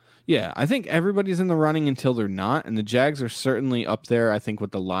 Yeah, I think everybody's in the running until they're not, and the Jags are certainly up there, I think, with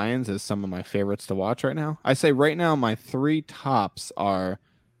the Lions as some of my favorites to watch right now. I say right now my 3 tops are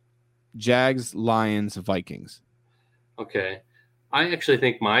Jags, Lions, Vikings. Okay. I actually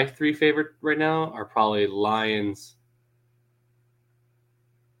think my 3 favorite right now are probably Lions,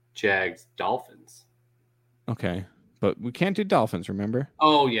 Jags, Dolphins. Okay. But we can't do Dolphins, remember?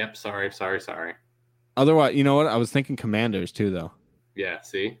 Oh, yep. Sorry. Otherwise, you know what? I was thinking Commanders too, though. Yeah,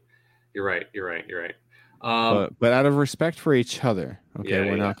 see? You're right. But out of respect for each other, okay,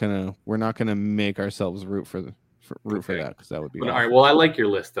 we're not gonna make ourselves root for that, because that would be. All right. Well, I like your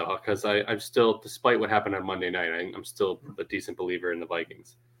list though, because I'm still, despite what happened on Monday night, I'm still a decent believer in the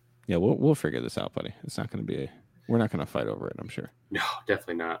Vikings. Yeah, we'll figure this out, buddy. It's not going to be. We're not going to fight over it, I'm sure. No,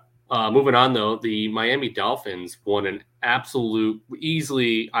 definitely not. Moving on though, the Miami Dolphins won an absolute,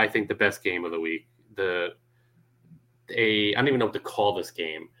 easily, I think, the best game of the week. I don't even know what to call this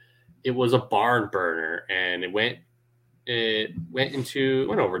game. It was a barn burner, and it went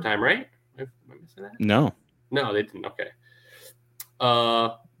overtime, right? Am I missing that? No, they didn't. Okay.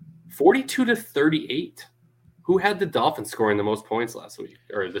 42-38. Who had the Dolphins scoring the most points this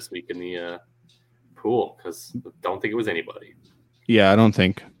week in the pool? Because I don't think it was anybody. Yeah, I don't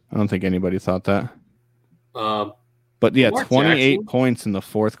think anybody thought that. But yeah, Lamar 28 Jackson points in the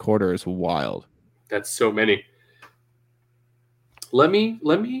fourth quarter is wild. That's so many. Let me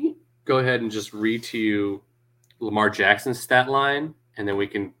go ahead and just read to you Lamar Jackson's stat line, and then we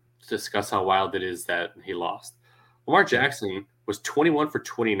can discuss how wild it is that he lost. Lamar Jackson was 21 for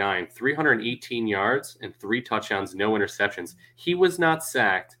 29, 318 yards, and 3 touchdowns, no interceptions. He was not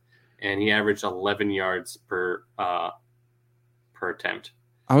sacked, and he averaged 11 yards per attempt.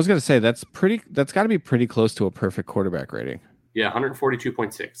 I was going to say that's got to be pretty close to a perfect quarterback rating. Yeah,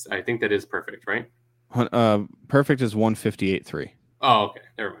 142.6. I think that is perfect, right? Perfect is 158.3. Oh, okay.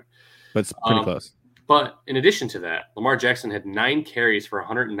 Never mind. But it's pretty close. But in addition to that, Lamar Jackson had 9 carries for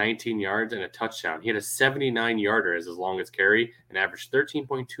 119 yards and a touchdown. He had a 79-yarder as his longest carry and averaged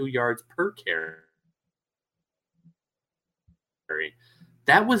 13.2 yards per carry.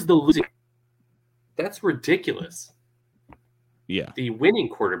 That was the losing. That's ridiculous. Yeah. The winning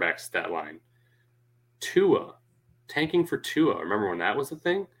quarterback stat line. Tua. Tanking for Tua. Remember when that was a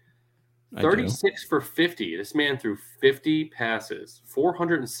thing? 36 for 50. This man threw 50 passes,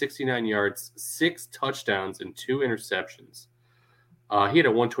 469 yards, 6 touchdowns, and 2 interceptions. He had a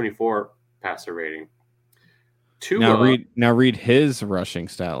 124 passer rating. Tua, now read his rushing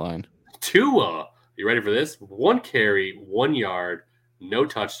stat line. Tua, you ready for this? 1 carry, 1 yard, no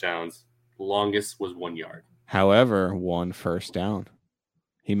touchdowns. Longest was 1 yard. However, 1 first down.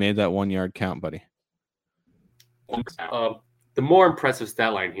 He made that 1 yard count, buddy. The more impressive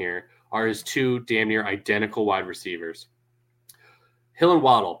stat line here are his 2 damn near identical wide receivers. Hill and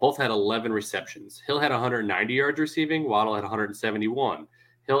Waddle both had 11 receptions. Hill had 190 yards receiving. Waddle had 171.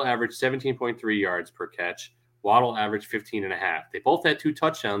 Hill averaged 17.3 yards per catch. Waddle averaged 15 and a half. They both had 2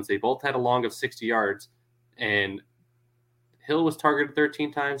 touchdowns. They both had a long of 60 yards. And Hill was targeted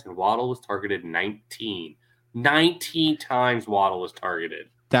 13 times and Waddle was targeted 19. 19 times Waddle was targeted.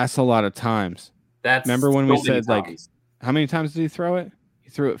 That's a lot of times. Remember when we said, like, how many times did he throw it? He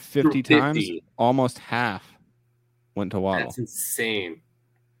threw it 50 times. Almost half went to Waddle. That's insane.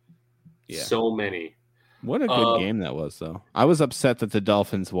 Yeah. So many. What a good game that was, though. I was upset that the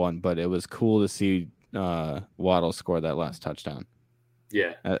Dolphins won, but it was cool to see Waddle score that last touchdown.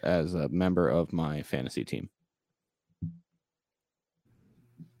 Yeah. As a member of my fantasy team.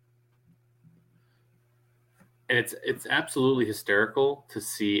 And it's absolutely hysterical to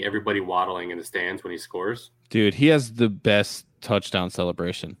see everybody waddling in the stands when he scores. Dude, he has the best touchdown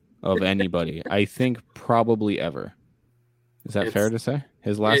celebration of anybody, I think probably ever. Is that fair to say?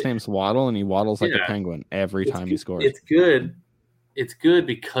 His last name's Waddle, and he waddles like a penguin every time he scores. It's good. It's good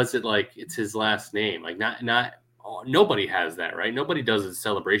because it's his last name. Like not nobody has that, right? Nobody does a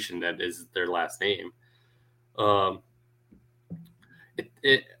celebration that is their last name.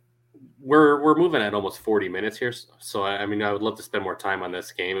 We're moving at almost 40 minutes here, so I mean I would love to spend more time on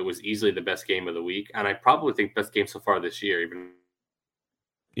this game. It was easily the best game of the week, and I probably think best game so far this year.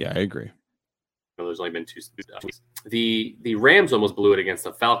 Yeah, I agree. There's only been 2. The Rams almost blew it against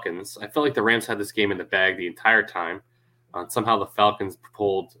the Falcons. I felt like the Rams had this game in the bag the entire time. Somehow the Falcons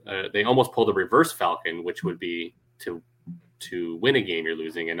they almost pulled a reverse Falcon, which would be to win a game you're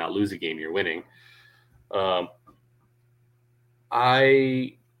losing and not lose a game you're winning.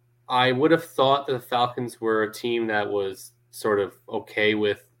 I would have thought that the Falcons were a team that was sort of okay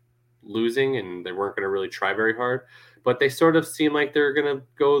with losing and they weren't going to really try very hard. But they sort of seem like they're going to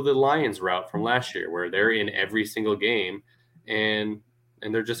go the Lions route from last year, where they're in every single game, and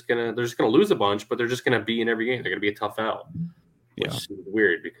they're just gonna lose a bunch, but they're just gonna be in every game. They're gonna be a tough out, which is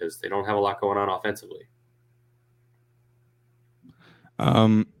weird because they don't have a lot going on offensively.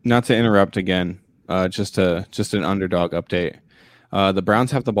 Not to interrupt again, just an underdog update. The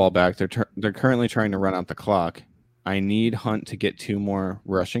Browns have the ball back. They're currently trying to run out the clock. I need Hunt to get 2 more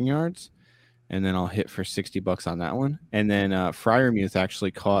rushing yards, and then I'll hit for $60 on that one. And then Freiermuth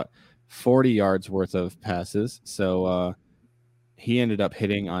actually caught 40 yards worth of passes, so he ended up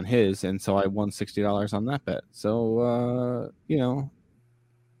hitting on his, and so I won $60 on that bet. So nice.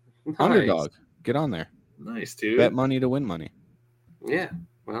 Underdog, get on there. Nice, dude. Bet money to win money. Yeah,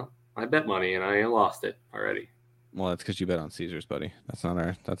 well, I bet money and I lost it already. Well, that's because you bet on Caesars, buddy. That's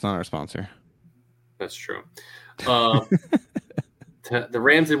not our sponsor. That's true. The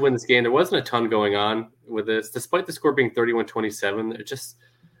Rams did win this game. There wasn't a ton going on with this, despite the score being 31-27.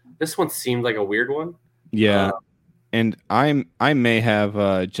 This one seemed like a weird one. Yeah, and I may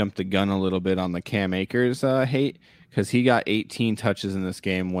have jumped the gun a little bit on the Cam Akers hate, because he got 18 touches in this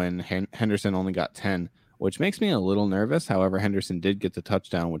game when Henderson only got 10, which makes me a little nervous. However, Henderson did get the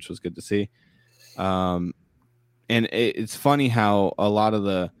touchdown, which was good to see. And it's funny how a lot of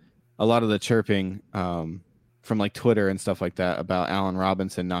the chirping from like Twitter and stuff like that about Allen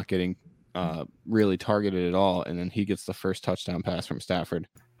Robinson not getting really targeted at all, and then he gets the first touchdown pass from Stafford.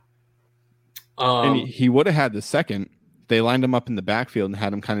 And he would have had the second. They lined him up in the backfield and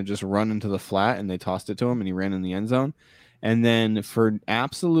had him kind of just run into the flat, and they tossed it to him, and he ran in the end zone. And then for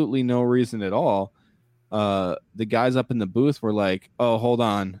absolutely no reason at all, the guys up in the booth were like, "Oh, hold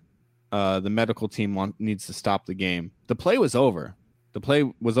on, the medical team needs to stop the game." The play was over.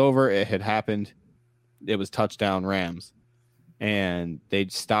 It had happened. It was touchdown Rams, and they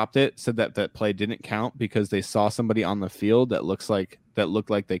stopped it. Said that play didn't count because they saw somebody on the field that looked like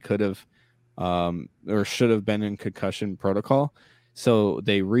they could have or should have been in concussion protocol. So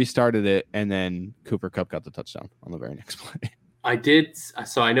they restarted it, and then Cooper Kupp got the touchdown on the very next play. I did,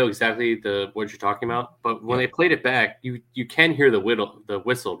 so I know exactly what you're talking about. But when they played it back, you can hear the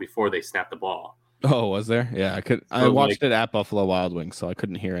whistle before they snap the ball. Oh, was there? Yeah, I could. I watched it at Buffalo Wild Wings, so I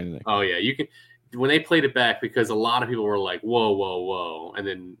couldn't hear anything. Oh yeah, you can. When they played it back, because a lot of people were like, "Whoa, whoa, whoa," and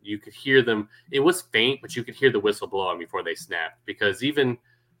then you could hear them. It was faint, but you could hear the whistle blowing before they snapped. Because even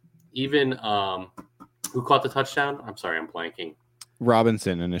who caught the touchdown? I'm sorry, I'm blanking.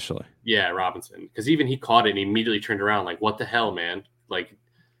 Robinson initially. Yeah, Robinson. Because even he caught it and he immediately turned around like, "What the hell, man?" Like,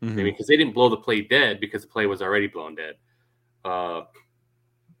 I mean, because they didn't blow the play dead because the play was already blown dead.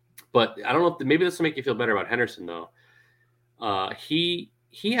 But I don't know if maybe this will make you feel better about Henderson though.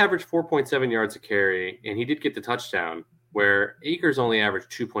 He averaged 4.7 yards a carry, and he did get the touchdown, where Akers only averaged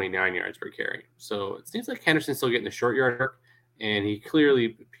 2.9 yards per carry. So it seems like Henderson's still getting the short yard work, and he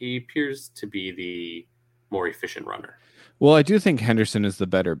appears to be the more efficient runner. Well, I do think Henderson is the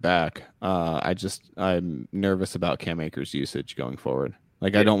better back. I'm nervous about Cam Akers' usage going forward.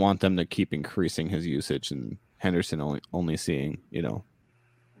 Like, I don't want them to keep increasing his usage and Henderson only seeing,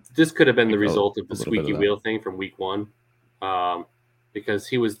 This could have been the Like, result of a the little bit of squeaky that. wheel thing from week 1, because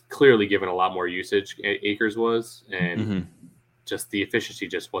he was clearly given a lot more usage. Akers was, and Mhm. just the efficiency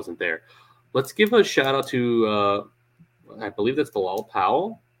just wasn't there. Let's give a shout out to I believe that's Bilal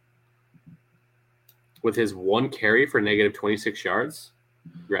Powell with his 1 carry for negative 26 yards.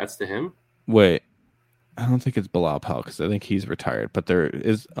 Congrats to him. Wait, I don't think it's Bilal Powell because I think he's retired, but there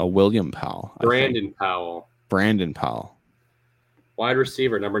is a William Powell. I think. Brandon Powell, Brandon Powell. wide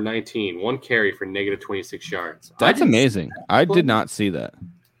receiver, number 19, 1 carry for negative 26 yards. That's amazing. I did not see that.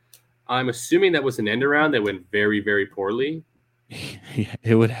 I'm assuming that was an end around that went very, very poorly.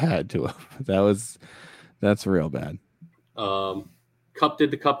 It would had to have. That's real bad. Cup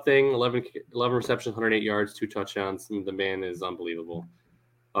did the Cup thing, 11 receptions, 108 yards, 2 touchdowns. The man is unbelievable.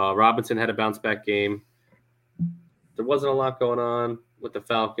 Robinson had a bounce back game. There wasn't a lot going on with the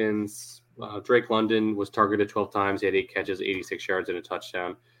Falcons. Drake London was targeted 12 times. He had 8 catches, 86 yards, and a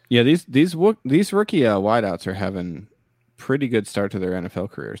touchdown. Yeah, these rookie wideouts are having pretty good start to their NFL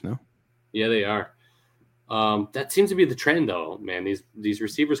careers, no? Yeah, they are. That seems to be the trend, though, man. These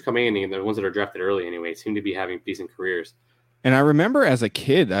receivers coming in, and the ones that are drafted early anyway, seem to be having decent careers. And I remember as a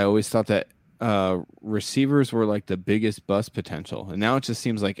kid, I always thought that receivers were like the biggest bust potential. And now it just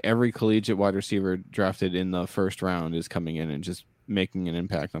seems like every collegiate wide receiver drafted in the first round is coming in and just making an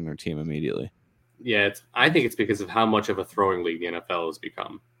impact on their team immediately. Yeah, I think it's because of how much of a throwing league the NFL has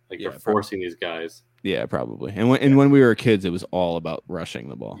become. Like, they're forcing these guys. Yeah, probably. And when we were kids, it was all about rushing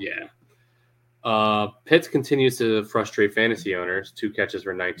the ball. Yeah. Pitts continues to frustrate fantasy owners. 2 catches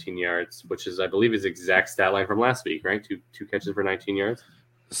for 19 yards, which is, I believe, his exact stat line from last week, right? Two catches for 19 yards.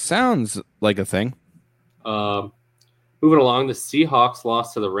 Sounds like a thing. Moving along, the Seahawks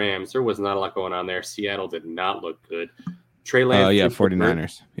lost to the Rams. There was not a lot going on there. Seattle did not look good. Trey Lance.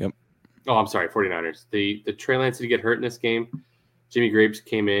 49ers. Yep. Oh, I'm sorry, 49ers. The Trey Lance did get hurt in this game. Jimmy Grapes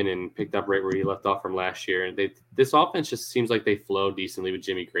came in and picked up right where he left off from last year. And this offense just seems like they flow decently with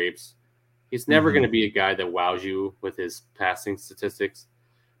Jimmy Grapes. He's never going to be a guy that wows you with his passing statistics.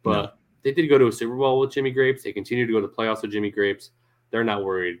 But they did go to a Super Bowl with Jimmy Grapes. They continue to go to the playoffs with Jimmy Grapes. They're not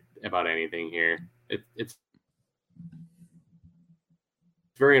worried about anything here. It's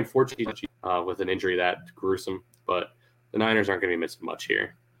very unfortunate with an injury that gruesome, but the Niners aren't going to be missing much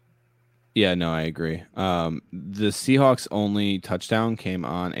here. Yeah, no, I agree. The Seahawks' only touchdown came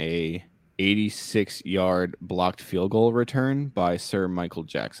on a 86-yard blocked field goal return by Sir Michael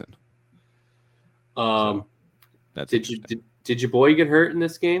Jackson. Did your boy get hurt in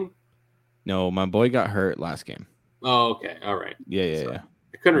this game? No, my boy got hurt last game. Oh, okay. All right. Yeah.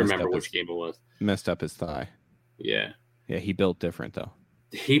 I couldn't remember which game it was. Messed up his thigh. Yeah. Yeah, he built different, though.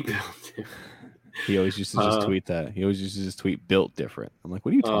 He built different. He always used to just tweet that. He always used to just tweet "built different." I'm like,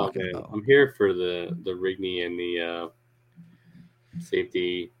 what are you talking about? I'm here for the Rigney and the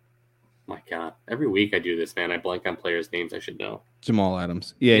safety. My God, every week I do this, man. I blank on players' names I should know. Jamal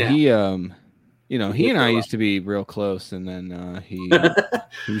Adams. Yeah. He he and I used to be real close, and then he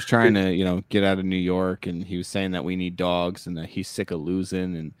was trying to get out of New York, and he was saying that we need dogs and that he's sick of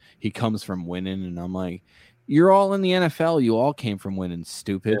losing, and he comes from winning, and I'm like, you're all in the NFL. You all came from winning,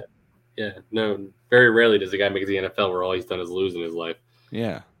 stupid. Yeah, no, very rarely does a guy make the NFL where all he's done is lose in his life.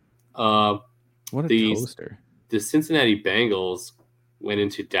 Yeah. What a toaster. The Cincinnati Bengals went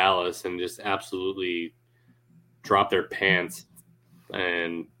into Dallas and just absolutely dropped their pants.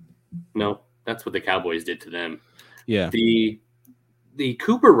 And no, that's what the Cowboys did to them. Yeah. The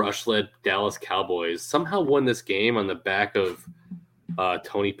Cooper Rush-led Dallas Cowboys somehow won this game on the back of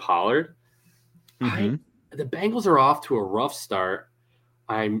Tony Pollard. Mm-hmm. The Bengals are off to a rough start.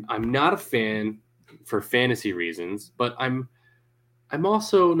 I'm not a fan for fantasy reasons, but I'm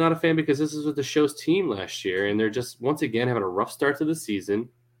also not a fan because this is with the show's team last year, and they're just once again having a rough start to the season.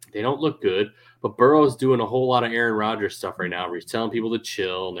 They don't look good, but Burrow's doing a whole lot of Aaron Rodgers stuff right now where he's telling people to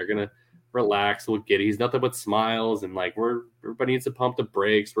chill and they're gonna relax. We'll get it. He's nothing but smiles and like everybody needs to pump the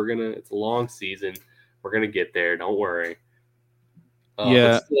brakes. It's a long season. We're gonna get there. Don't worry.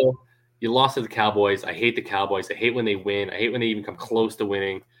 But still, you lost to the Cowboys. I hate the Cowboys. I hate when they win. I hate when they even come close to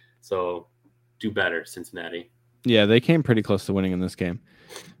winning. So do better, Cincinnati. Yeah, they came pretty close to winning in this game.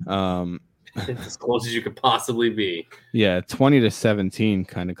 It's as close as you could possibly be. Yeah, 20-17,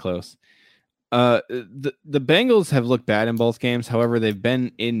 kind of close. The Bengals have looked bad in both games. However, they've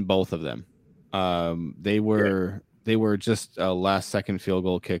been in both of them. They were just a last-second field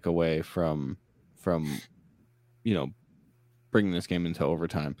goal kick away from bringing this game into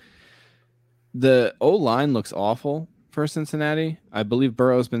overtime. The O-line looks awful. for Cincinnati. I believe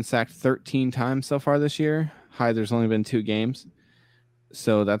Burrow's been sacked 13 times so far this year. There's only been 2 games.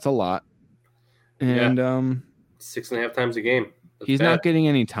 So that's a lot. And 6.5 times a game. That's he's bad. not getting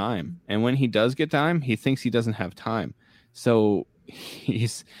any time. And when he does get time, he thinks he doesn't have time. So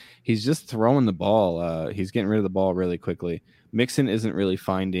he's just throwing the ball. He's getting rid of the ball really quickly. Mixon isn't really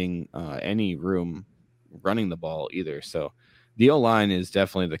finding any room running the ball either. So the O-line is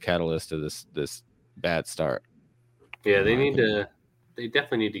definitely the catalyst of this bad start. Yeah, they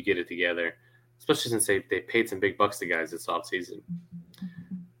definitely need to get it together, especially since they paid some big bucks to guys this offseason.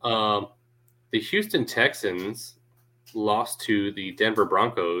 The Houston Texans lost to the Denver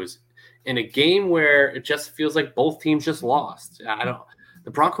Broncos in a game where it just feels like both teams just lost.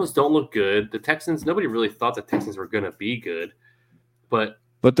 The Broncos don't look good. The Texans, nobody really thought the Texans were going to be good, but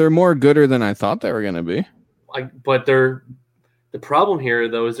they're more gooder than I thought they were going to be. The problem here,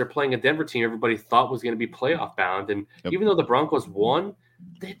 though, is they're playing a Denver team everybody thought was going to be playoff bound. And even though the Broncos won,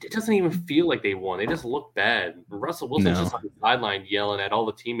 it doesn't even feel like they won. They just look bad. Russell Wilson's just on the sideline yelling at all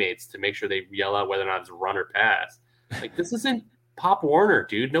the teammates to make sure they yell out whether or not it's run or pass. Like, this isn't Pop Warner,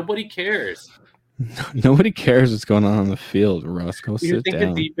 dude. Nobody cares. Nobody cares what's going on the field, Russ. Go sit down. You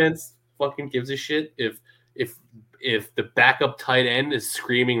think the defense fucking gives a shit if the backup tight end is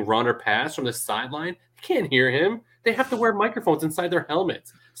screaming run or pass from the sideline? You can't hear him. They have to wear microphones inside their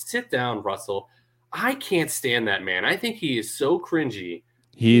helmets. Sit down, Russell. I can't stand that man. I think he is so cringy.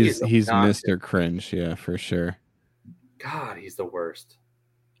 He's Mr. Cringe, yeah, for sure. God, he's the worst.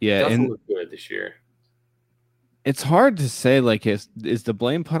 Yeah, he doesn't look good this year. It's hard to say, like, is the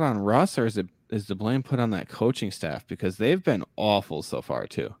blame put on Russ or is the blame put on that coaching staff? Because they've been awful so far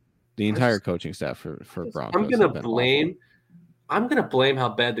too. The entire coaching staff for Broncos. I'm gonna blame how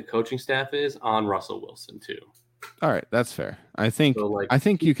bad the coaching staff is on Russell Wilson too. All right, that's fair. I think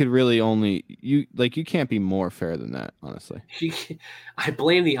you could really only you can't be more fair than that, honestly. I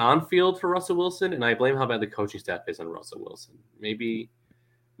blame the on-field for Russell Wilson, and I blame how bad the coaching staff is on Russell Wilson. Maybe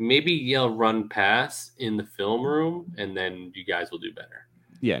yell run pass in the film room, and then you guys will do better.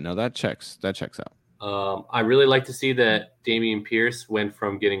 Yeah, no, that checks out. I really like to see that Dameon Pierce went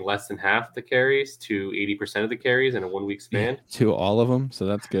from getting less than half the carries to 80% of the carries in a 1 week span. To all of them, so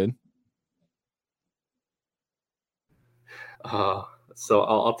that's good. So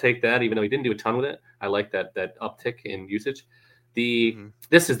I'll take that, even though he didn't do a ton with it. I like that uptick in usage.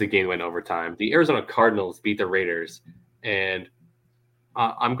 This is the game that went overtime. The Arizona Cardinals beat the Raiders, and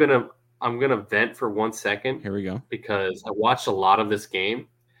I'm gonna vent for 1 second. Here we go. Because I watched a lot of this game,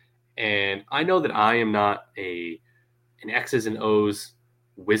 and I know that I am not an X's and O's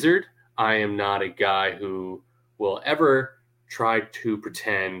wizard. I am not a guy who will ever try to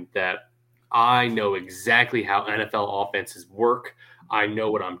pretend that I know exactly how NFL offenses work. I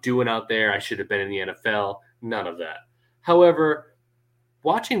know what I'm doing out there. I should have been in the NFL. None of that. However,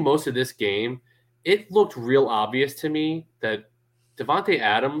 watching most of this game, it looked real obvious to me that Davante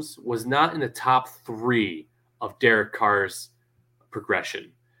Adams was not in the top 3 of Derek Carr's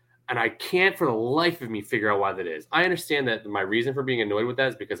progression. And I can't for the life of me figure out why that is. I understand that my reason for being annoyed with that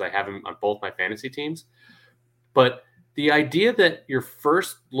is because I have him on both my fantasy teams. But the idea that your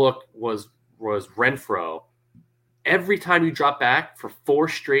first look was Renfro every time you drop back for 4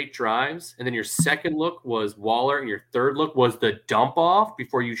 straight drives, and then your second look was Waller, and your third look was the dump off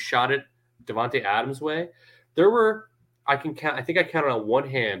before you shot it Davante Adams' way. There were, I think I counted on one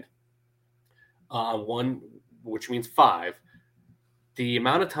hand, which means 5, the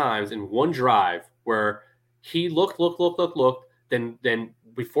amount of times in one drive where he looked, then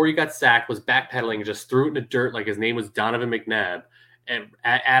before he got sacked was backpedaling and just threw it in the dirt like his name was Donovan McNabb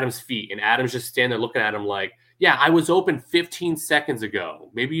at Adams' feet. And Adams just standing there looking at him like, yeah, I was open 15 seconds ago.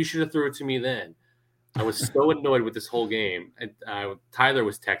 Maybe you should have threw it to me then. I was so annoyed with this whole game. And Tyler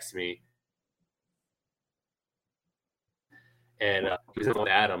was texting me. And he was on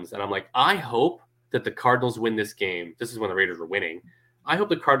Adams. And I'm like, I hope that the Cardinals win this game. This is when the Raiders were winning. I hope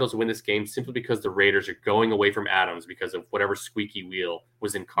the Cardinals win this game simply because the Raiders are going away from Adams because of whatever squeaky wheel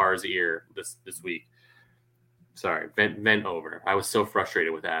was in Carr's ear this week. Sorry, vent over. I was so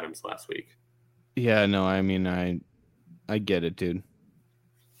frustrated with Adams last week. Yeah, no, I mean, I get it, dude.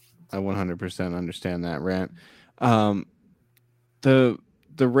 I 100% understand that rant. The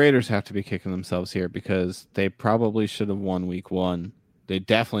Raiders have to be kicking themselves here because they probably should have won week 1. They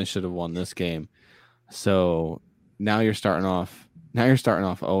definitely should have won this game. So now you're starting off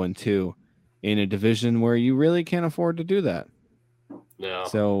 0-2 in a division where you really can't afford to do that. No.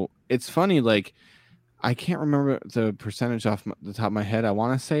 So it's funny, like, I can't remember the percentage off the top of my head. I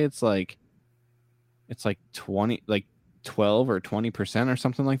want to say it's like 20, like 12 or 20% or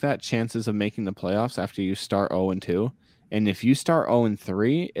something like that chances of making the playoffs after you start 0-2. And if you start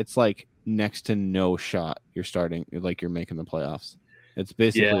 0-3, it's like next to no shot you're starting, like you're making the playoffs. It's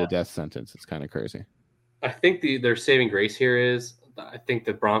basically a death sentence. It's kind of crazy. I think their saving grace here is I think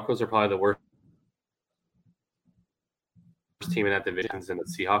the Broncos are probably the worst team in that division and the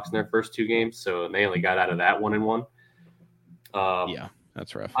Seahawks in their first 2 games, so they only got out of that 1-1. Yeah,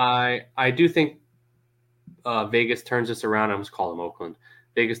 that's rough. I do think Vegas turns this around. I almost call them Oakland.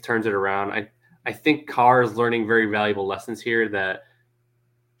 Vegas turns it around. I think Carr is learning very valuable lessons here that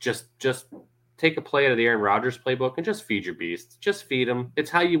just take a play out of the Aaron Rodgers playbook and just feed your beast. Just feed him.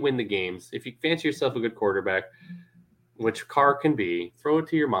 It's how you win the games. If you fancy yourself a good quarterback, which Carr can be, throw it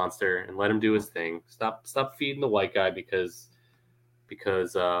to your monster and let him do his thing. Stop feeding the white guy because he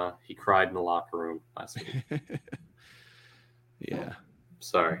cried in the locker room last week. Yeah.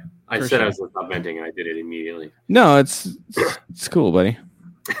 Sorry. I said I was not venting and I did it immediately. No, it's cool, buddy.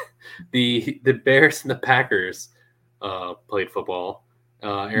 The Bears and the Packers played football.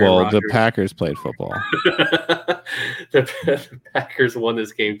 The Packers played football. the Packers won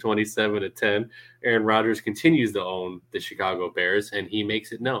this game 27-10. Aaron Rodgers continues to own the Chicago Bears, and he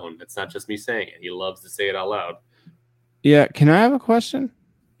makes it known. It's not just me saying it. He loves to say it out loud. Yeah. Can I have a question?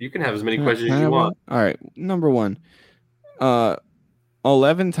 You can have as many questions as you want. All right. Number 1.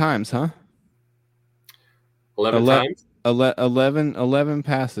 11 times, huh? 11 times? 11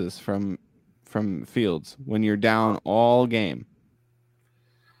 passes from Fields when you're down all game.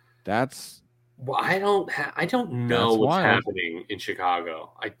 That's I don't know what's happening in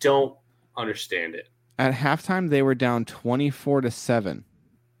Chicago. I don't understand it. At halftime, they were down 24-7.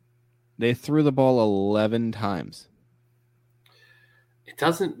 They threw the ball 11 times. It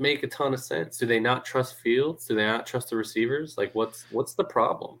doesn't make a ton of sense. Do they not trust Fields? Do they not trust the receivers? Like, what's the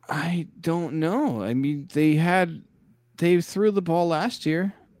problem? I don't know. I mean, they threw the ball last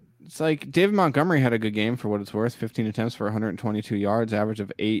year. It's like David Montgomery had a good game for what it's worth. 15 attempts for 122 yards, average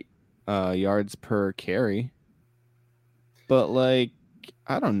of 8 yards per carry. But, like,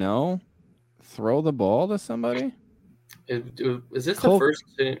 I don't know. Throw the ball to somebody? Is this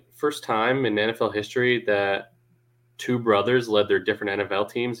the first time in NFL history that 2 brothers led their different NFL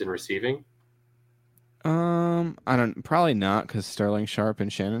teams in receiving? Probably not, because Sterling Sharp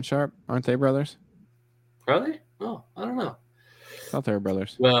and Shannon Sharp, aren't they brothers? Are they? Oh, I don't know. I thought they were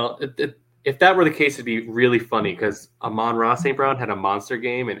brothers. Well, if that were the case, it'd be really funny because Amon-Ra St. Brown had a monster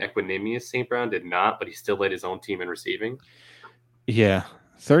game and Equanimeous St. Brown did not, but he still led his own team in receiving. Yeah.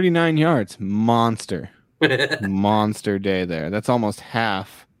 39 yards. Monster. Monster day there. That's almost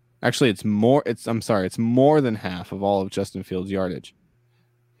half. Actually, it's more than half of all of Justin Fields' yardage.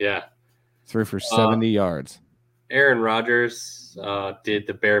 Yeah. Threw for 70 yards. Aaron Rodgers did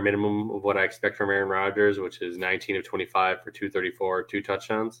the bare minimum of what I expect from Aaron Rodgers, which is 19 of 25 for 234, 2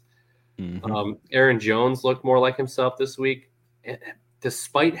 touchdowns. Mm-hmm. Aaron Jones looked more like himself this week.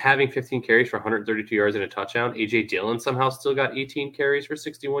 Despite having 15 carries for 132 yards and a touchdown, A.J. Dillon somehow still got 18 carries for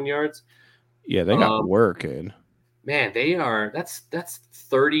 61 yards. Yeah, they got working. Man, that's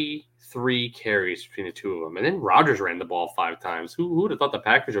 33 carries between the 2 of them. And then Rodgers ran the ball 5 times. Who would have thought the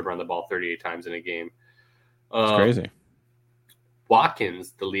Packers would run the ball 38 times in a game? It's crazy.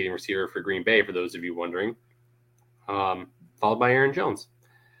 Watkins, the leading receiver for Green Bay, for those of you wondering, followed by Aaron Jones.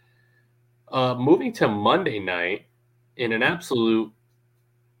 Moving to Monday night, in an absolute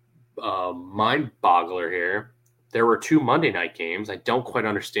mind boggler here, there were 2 Monday night games. I don't quite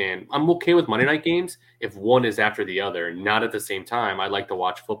understand. I'm okay with Monday night games if one is after the other, not at the same time. I like to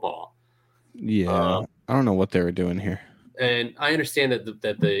watch football. Yeah, I don't know what they were doing here. And I understand that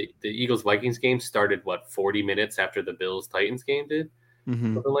the Eagles-Vikings game started, 40 minutes after the Bills-Titans game did?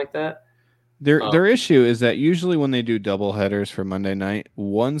 Mm-hmm. Something like that? Their issue is that usually when they do double headers for Monday night,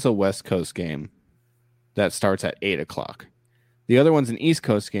 one's a West Coast game that starts at 8 o'clock. The other one's an East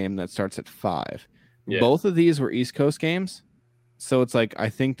Coast game that starts at 5. Yeah. Both of these were East Coast games. So it's like I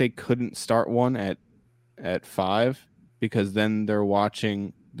think they couldn't start one at 5 because then the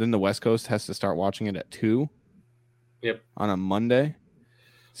West Coast has to start watching it at 2. Yep. On a Monday.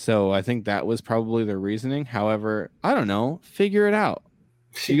 So I think that was probably their reasoning. However, I don't know. Figure it out.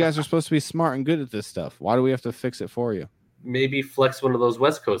 You guys are supposed to be smart and good at this stuff. Why do we have to fix it for you? Maybe flex one of those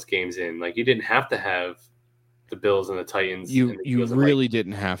West Coast games in. Like, you didn't have to have the Bills and the Titans. You really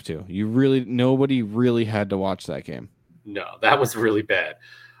didn't have to. Nobody really had to watch that game. No, that was really bad.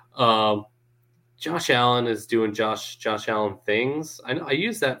 Josh Allen is doing Josh Allen things. I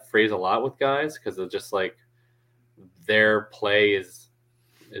use that phrase a lot with guys because they're just like their play is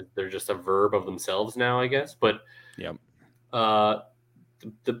they're just a verb of themselves now, I guess. But yep.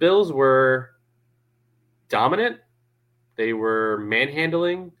 The Bills were dominant. They were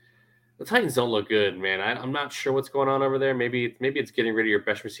manhandling The Titans don't look good, man. I'm not sure what's going on over there. Maybe it's getting rid of your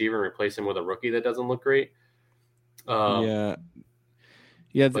best receiver and replace him with a rookie that doesn't look great. Yeah,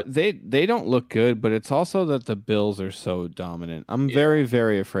 but- they don't look good, but it's also that the Bills are so dominant. I'm very,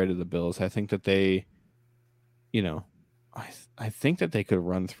 very afraid of the Bills. I think that they, I think that they could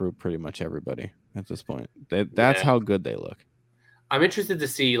run through pretty much everybody at this point. That's how good they look. I'm interested to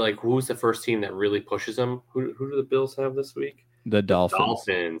see like who's the first team that really pushes them. Who do the Bills have this week? The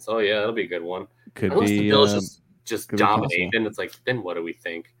Dolphins. Oh yeah, that'll be a good one. Could Unless be the Bills just could be dominate, possible. then it's like, then what do we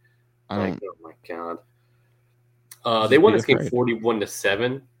think? I Oh my god. Just They won be this game afraid.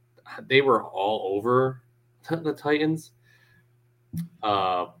 41-7. They were all over the Titans.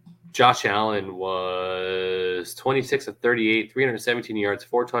 Josh Allen was 26 of 38, 317 yards,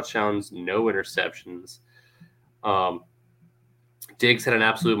 4 touchdowns, no interceptions. Diggs had an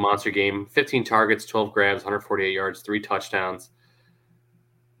absolute monster game, 15 targets, 12 grabs, 148 yards, 3 touchdowns.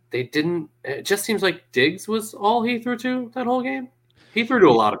 It just seems like Diggs was all he threw to that whole game. He threw to a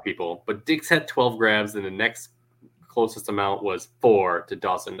lot of people, but Diggs had 12 grabs, and the next closest amount was 4 to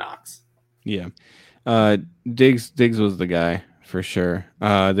Dawson Knox. Yeah. Diggs was the guy for sure.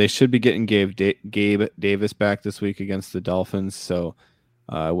 They should be getting Gabe Davis back this week against the Dolphins, so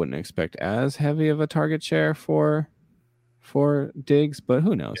I wouldn't expect as heavy of a target share for Diggs, but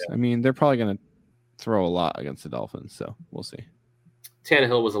who knows? Yeah. I mean, they're probably going to throw a lot against the Dolphins, so we'll see.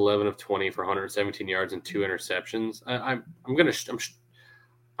 Tannehill was 11 of 20 for 117 yards and 2 interceptions. I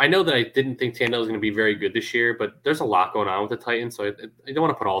know that I didn't think Tannehill was going to be very good this year, but there's a lot going on with the Titans, so I don't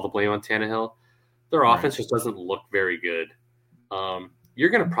want to put all the blame on Tannehill. Their offense just doesn't look very good. You're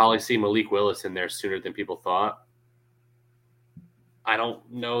going to probably see Malik Willis in there sooner than people thought. I don't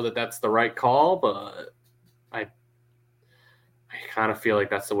know that that's the right call, but I kind of feel like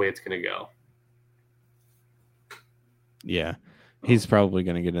that's the way it's going to go. Yeah. He's probably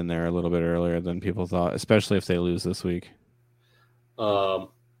going to get in there a little bit earlier than people thought, especially if they lose this week. The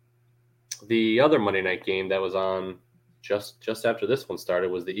other Monday night game that was on just after this one started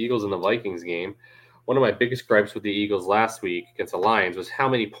was the Eagles and the Vikings game. One of my biggest gripes with the Eagles last week against the Lions was how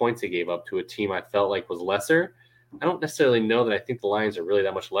many points they gave up to a team I felt like was lesser. I don't necessarily know that I think the Lions are really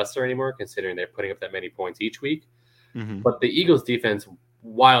that much lesser anymore, considering they're putting up that many points each week. Mm-hmm. But the Eagles defense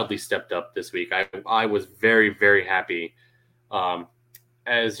wildly stepped up this week. I was very, very happy.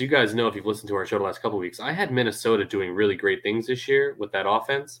 As you guys know, if you've listened to our show the last couple of weeks, I had Minnesota doing really great things this year with that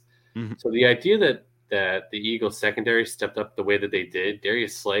offense. Mm-hmm. So the idea that the Eagles secondary stepped up the way that they did,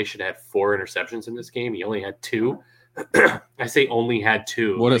 Darius Slay should have 4 interceptions in this game. He only had 2. I say only had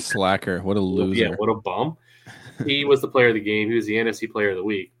 2. What a slacker. What a loser. Yeah, what a bum. He was the player of the game. He was the NFC player of the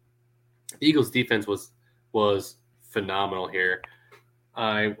week. The Eagles defense was phenomenal here.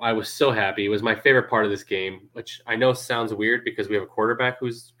 I was so happy. It was my favorite part of this game, which I know sounds weird because we have a quarterback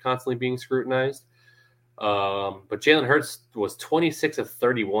who's constantly being scrutinized. But Jalen Hurts was 26 of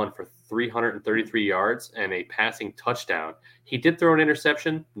 31 for 333 yards and a passing touchdown. He did throw an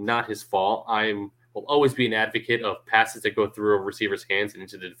interception, not his fault. Will always be an advocate of passes that go through a receiver's hands and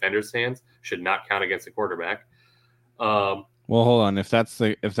into the defender's hands should not count against the quarterback. Well, hold on. If that's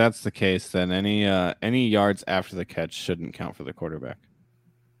the case, then any yards after the catch shouldn't count for the quarterback.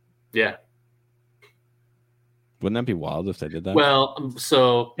 Yeah. Wouldn't that be wild if they did that? Well,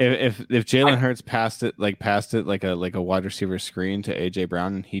 so if Jalen Hurts passed it like a wide receiver screen to AJ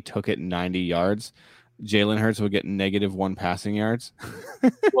Brown and he took it 90 yards, Jalen Hurts would get -1 passing yards.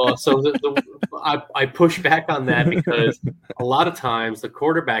 Well, so I push back on that because a lot of times the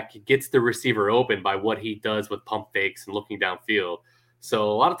quarterback gets the receiver open by what he does with pump fakes and looking downfield.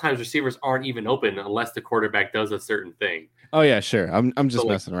 So a lot of times receivers aren't even open unless the quarterback does a certain thing. Oh yeah, sure. I'm just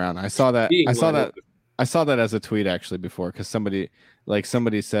messing around. I saw that as a tweet actually before because somebody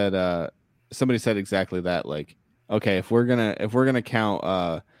said exactly that. Like, okay, if we're gonna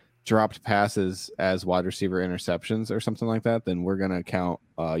count dropped passes as wide receiver interceptions or something like that, then we're gonna count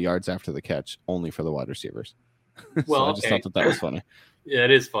yards after the catch only for the wide receivers. Well, so I just thought that was funny. Yeah,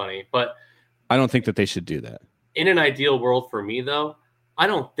 it is funny, but I don't think that they should do that. In an ideal world for me, though, I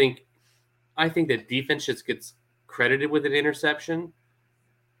think that defense just gets credited with an interception.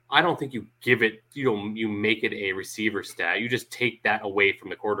 I don't think you give it, you make it a receiver stat. You just take that away from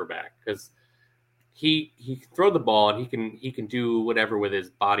the quarterback because he can throw the ball and he can do whatever with his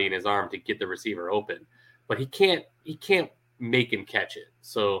body and his arm to get the receiver open, but he can't make him catch it.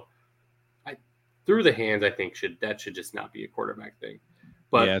 So through the hands, I think that should just not be a quarterback thing.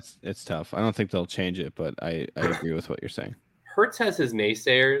 But yeah, it's tough. I don't think they'll change it, but I agree with what you're saying. Hurts has his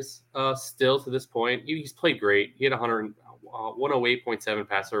naysayers still to this point. He's played great. He had 108.7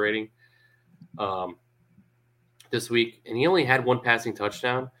 passer rating this week, and he only had 1 passing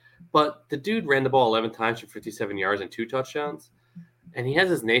touchdown. But the dude ran the ball 11 times for 57 yards and 2 touchdowns. And he has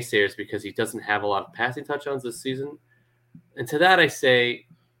his naysayers because he doesn't have a lot of passing touchdowns this season. And to that I say,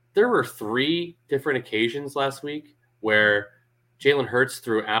 there were 3 different occasions last week where Jalen Hurts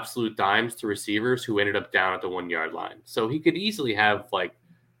threw absolute dimes to receivers who ended up down at the 1-yard line. So he could easily have like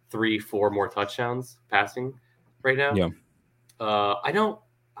 3-4 more touchdowns passing right now. Yeah.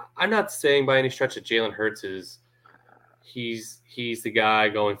 I'm not saying by any stretch that Jalen Hurts he's the guy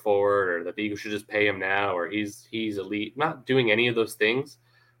going forward, or that the Eagles should just pay him now, or he's elite. I'm not doing any of those things,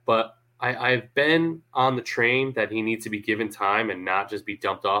 but I've been on the train that he needs to be given time and not just be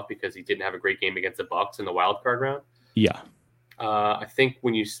dumped off because he didn't have a great game against the Bucs in the wild card round. Yeah. I think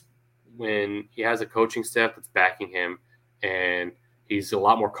when he has a coaching staff that's backing him and he's a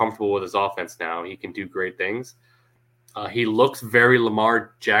lot more comfortable with his offense now, he can do great things. He looks very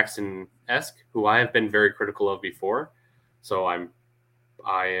Lamar Jackson-esque, who I have been very critical of before. So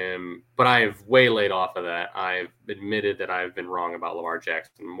but I have way laid off of that. I've admitted that I've been wrong about Lamar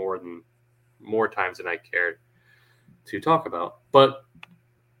Jackson more times than I cared to talk about. But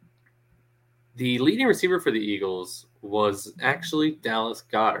the leading receiver for the Eagles was actually Dallas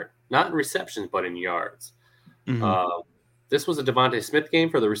Goedert, not in receptions, but in yards. Mm-hmm. This was a Devontae Smith game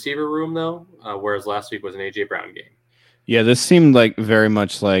for the receiver room, though, whereas last week was an A.J. Brown game. Yeah, this seemed like very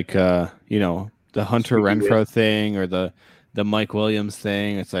much like, the Hunter Renfrow thing or the Mike Williams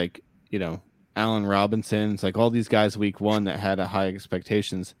thing. It's like, Allen Robinson. It's like all these guys week 1 that had a high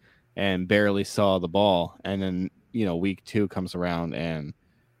expectations and barely saw the ball. And then, week 2 comes around and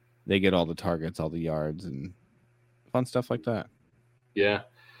they get all the targets, all the yards, and fun stuff like that. Yeah.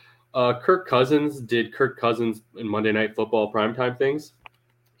 Kirk Cousins did Kirk Cousins in Monday Night Football primetime things.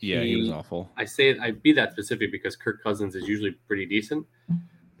 Yeah, he was awful. I'd be that specific because Kirk Cousins is usually pretty decent.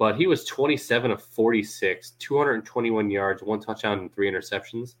 But he was 27 of 46, 221 yards, 1 touchdown, and 3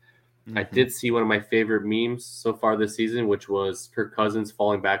 interceptions. Mm-hmm. I did see one of my favorite memes so far this season, which was Kirk Cousins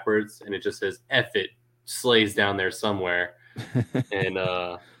falling backwards, and it just says, F it, Slay's down there somewhere. And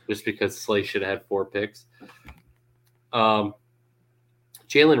just because Slay should have had 4 picks. Jalen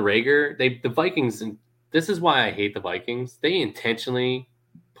Reagor, the Vikings, and this is why I hate the Vikings, they intentionally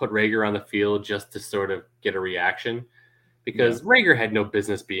put Reagor on the field just to sort of get a reaction. Because Reagor had no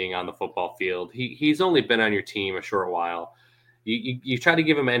business being on the football field. He's only been on your team a short while. You try to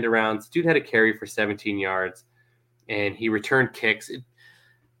give him end arounds. Dude had a carry for 17 yards, and he returned kicks.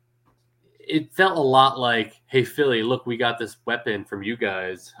 It felt a lot like, hey, Philly, look, we got this weapon from you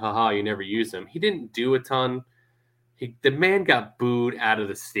guys. Haha, you never use him. He didn't do a ton. The man got booed out of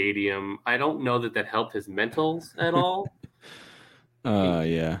the stadium. I don't know that helped his mentals at all.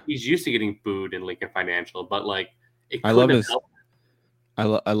 Yeah. He's used to getting booed in Lincoln Financial, but like, I love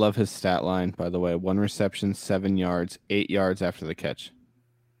his stat line, by the way. 1 reception, 7 yards, 8 yards after the catch.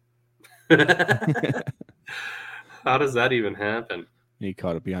 How does that even happen? He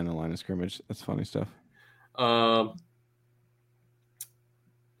caught it behind the line of scrimmage. That's funny stuff. Dalvin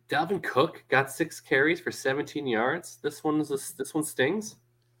Cook got 6 carries for 17 yards. This one stings.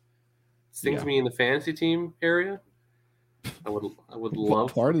 Stings me in the fantasy team area. I would love.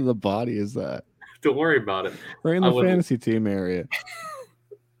 What part of the body is that? Don't worry about it. Right in the fantasy team area.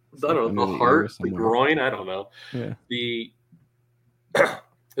 I don't know, the heart, the groin, I don't know. Yeah. The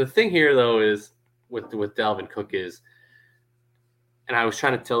thing here, though, is with Dalvin Cook is, and I was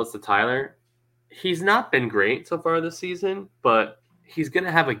trying to tell this to Tyler, he's not been great so far this season, but he's going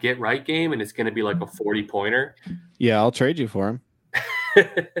to have a get-right game, and it's going to be like a 40-pointer. Yeah, I'll trade you for him. He's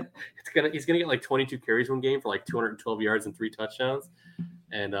gonna get like 22 carries one game for like 212 yards and 3 touchdowns.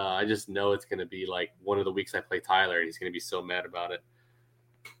 And I just know it's going to be like one of the weeks I play Tyler, and he's going to be so mad about it.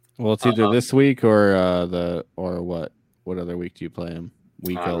 Well, it's either this week or what? What other week do you play him?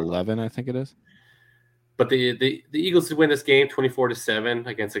 Week 11, I think it is. But the Eagles win this game 24-7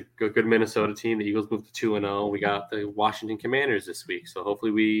 against a good Minnesota team. The Eagles moved to 2-0. We got the Washington Commanders this week, so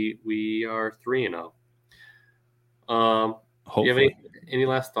hopefully we are 3-0. Do you have any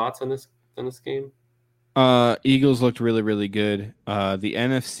last thoughts on this game? Eagles looked really, really good. The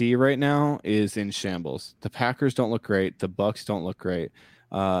NFC right now is in shambles. The Packers don't look great. The Bucs don't look great.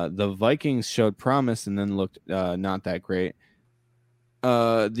 The Vikings showed promise and then looked not that great.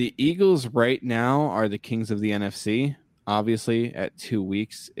 The Eagles right now are the kings of the NFC. Obviously, at 2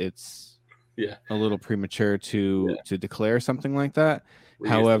 weeks, it's a little premature to declare something like that.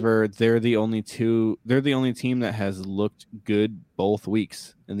 However, they're the only team that has looked good both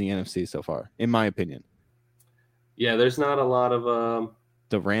weeks in the NFC so far, in my opinion. Yeah, there's not a lot of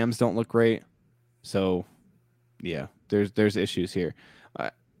the Rams don't look great. So, yeah, there's issues here.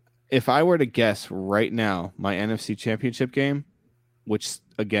 If I were to guess right now, my NFC Championship game, which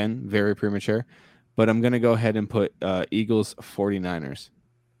again, very premature. But I'm going to go ahead and put Eagles 49ers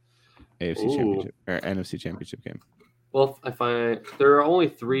AFC Ooh. Championship or NFC Championship game. Well, I find there are only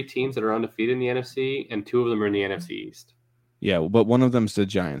 3 teams that are undefeated in the NFC, and 2 of them are in the NFC East. Yeah, but one of them's the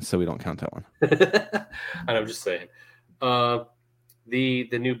Giants, so we don't count that one. And I'm just saying. The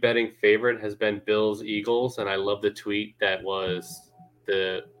new betting favorite has been Bills Eagles, and I love the tweet that was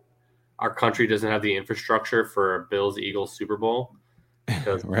our country doesn't have the infrastructure for a Bills Eagles Super Bowl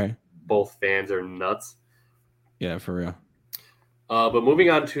because right. both fans are nuts. Yeah, for real. But moving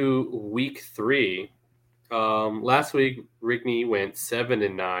on to week 3. Last week Rickney went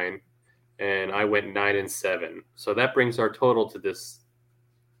 7-9, and I went 9-7. So that brings our total to this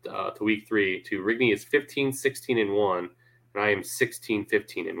to week 3 to Rickney is 15-16-1, and I am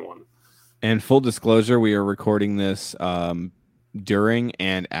 16-15-1. And full disclosure, we are recording this during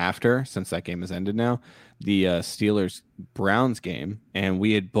and after, since that game has ended now, the Steelers-Browns game, and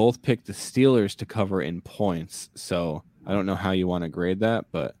we had both picked the Steelers to cover in points. So I don't know how you want to grade that,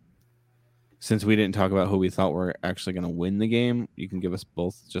 but since we didn't talk about who we thought were actually going to win the game, you can give us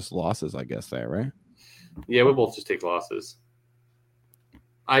both just losses, I guess, there, right? Yeah, we both just take losses.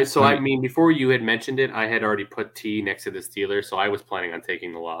 I mean, before you had mentioned it, I had already put T next to the Steelers, so I was planning on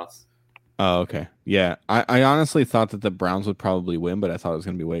taking the loss. Oh, okay. Yeah, I honestly thought that the Browns would probably win, but I thought it was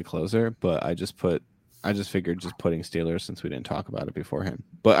going to be way closer. But I just figured just putting Steelers since we didn't talk about it beforehand.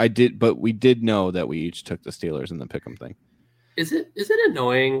 But we did know that we each took the Steelers in the pick'em thing. Is it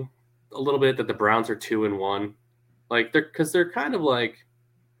annoying a little bit that the Browns are 2-1? Like they're kind of like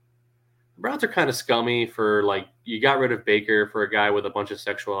Browns are kind of scummy for like you got rid of Baker for a guy with a bunch of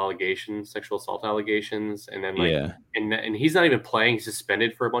sexual assault allegations, and then like and he's not even playing, he's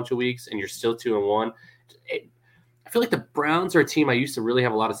suspended for a bunch of weeks, and you're still 2-1. I feel like the Browns are a team I used to really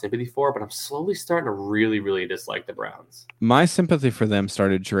have a lot of sympathy for, but I'm slowly starting to really, really dislike the Browns. My sympathy for them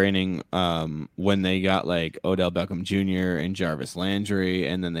started draining when they got like Odell Beckham Jr. and Jarvis Landry,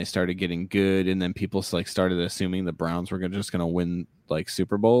 and then they started getting good, and then people like started assuming the Browns were just going to win like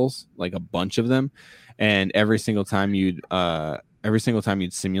Super Bowls, like a bunch of them, and every single time you'd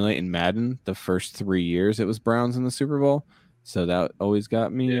simulate in Madden, the first 3 years it was Browns in the Super Bowl, so that always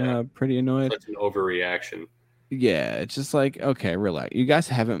got me pretty annoyed. Such an overreaction. Yeah, it's just like, okay, relax. You guys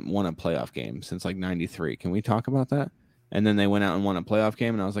haven't won a playoff game since like 93. Can we talk about that? And then they went out and won a playoff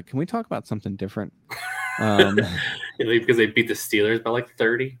game, and I was like, can we talk about something different? Because they beat the Steelers by like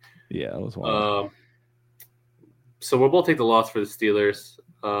 30. Yeah, it was wild. So we'll both take the loss for the Steelers.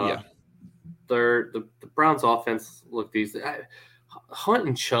 Yeah. The Browns offense, look, Hunt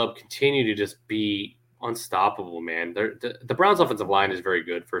and Chubb continue to just be unstoppable, man. The Browns offensive line is very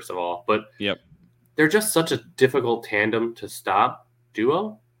good, first of all, but yep. They're just such a difficult tandem to stop.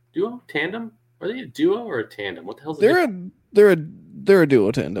 Duo? Tandem? Are they a duo or a tandem? What the hell is it? They're a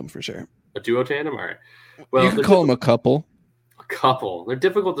duo tandem for sure. A duo tandem? All right. Well, you can call them a couple. A couple. They're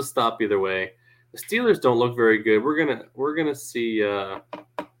difficult to stop either way. The Steelers don't look very good. We're gonna see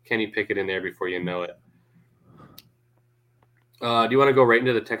Kenny Pickett in there before you know it. Do you want to go right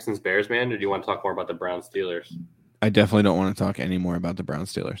into the Texans Bears, man, or do you want to talk more about the Browns Steelers? I definitely don't want to talk any more about the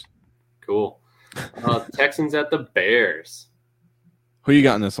Browns Steelers. Cool. Texans at the Bears. Who you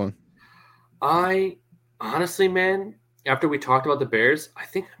got in this one? I honestly, man, after we talked about the Bears, I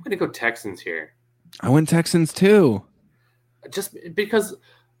think I'm going to go Texans here. I went Texans too. Just because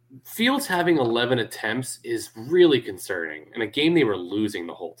Fields having 11 attempts is really concerning in a game they were losing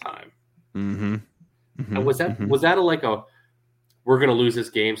the whole time. Mm-hmm. Mm-hmm. And was that we're going to lose this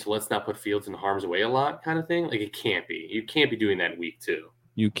game, so let's not put Fields in harm's way a lot kind of thing? Like, it can't be. You can't be doing that week 2.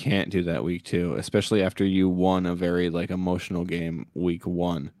 You can't do that week 2, especially after you won a very like emotional game week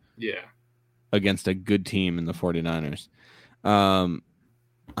 1. Yeah. Against a good team in the 49ers.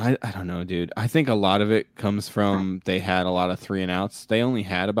 I don't know, dude. I think a lot of it comes from they had a lot of 3 and outs. They only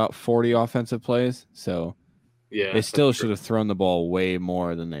had about 40 offensive plays, so yeah, they still should have thrown the ball way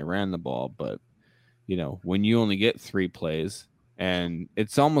more than they ran the ball. But you know, when you only get 3 plays, and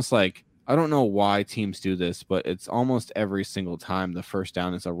it's almost like, I don't know why teams do this, but it's almost every single time the first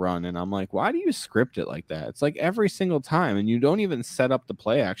down is a run. And I'm like, why do you script it like that? It's like every single time, and you don't even set up the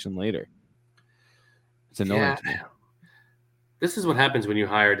play action later. It's annoying to me. This is what happens when you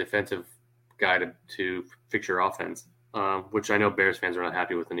hire a defensive guy to fix your offense, which I know Bears fans are not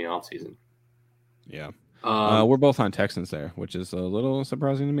happy with in the offseason. Yeah. We're both on Texans there, which is a little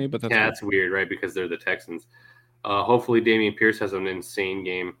surprising to me, but that's weird, right? Because they're the Texans. Hopefully Dameon Pierce has an insane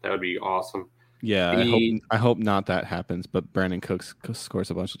game. That would be awesome. Yeah, I hope not that happens, but Brandon Cooks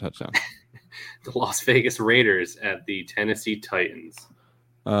scores a bunch of touchdowns. The Las Vegas Raiders at the Tennessee Titans.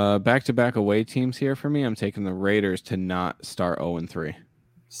 Back-to-back away teams here for me. I'm taking the Raiders to not start 0-3.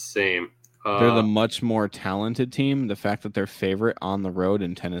 Same. They're the much more talented team. The fact that they're favorite on the road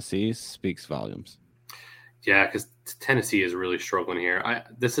in Tennessee speaks volumes. Yeah, because Tennessee is really struggling here.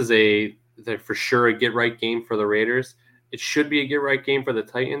 This is for sure a get right game for the Raiders. It should be a get right game for the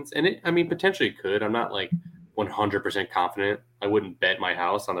Titans, and potentially it could. I'm not like 100% confident. I wouldn't bet my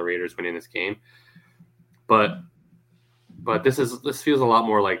house on the Raiders winning this game, but this feels a lot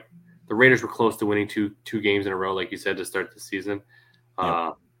more like the Raiders were close to winning two games in a row, like you said, to start the season.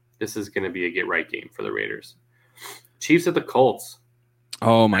 Yep. This is going to be a get right game for the Raiders. Chiefs at the Colts.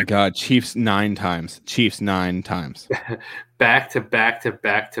 Oh my God, Chiefs 9 times. Chiefs 9 times. back to back to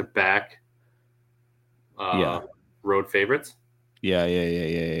back to back. Road favorites.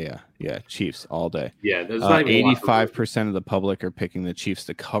 Yeah. Chiefs all day. Yeah, there's not even 85% of the public are picking the Chiefs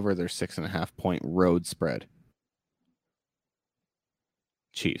to cover their 6.5-point road spread.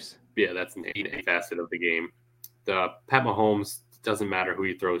 Chiefs. Yeah, that's a facet of the game. The Pat Mahomes, doesn't matter who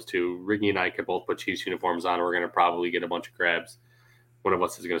he throws to. Riggy and I could both put Chiefs uniforms on. We're going to probably get a bunch of grabs. One of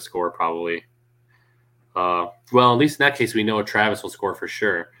us is going to score probably. Well, at least in that case, we know Travis will score for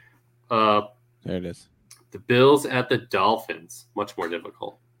sure. There it is. The Bills at the Dolphins. Much more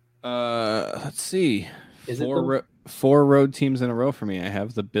difficult. Let's see. Is four road teams in a row for me. I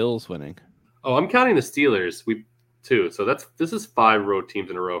have the Bills winning. Oh, I'm counting the Steelers. Too. So this is 5 road teams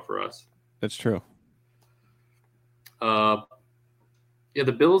in a row for us. That's true. Yeah,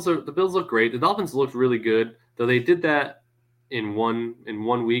 the Bills look great. The Dolphins looked really good, though they did that in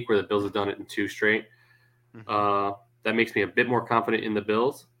one week where the Bills have done it in 2 straight. Mm-hmm. That makes me a bit more confident in the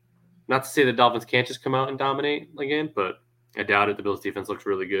Bills. Not to say the Dolphins can't just come out and dominate again, but I doubt it. The Bills defense looks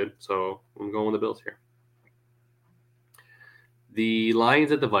really good, so I'm going with the Bills here. The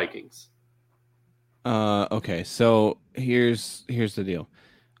Lions at the Vikings. Okay, so here's the deal.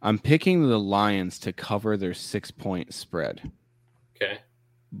 I'm picking the Lions to cover their 6-point spread. Okay.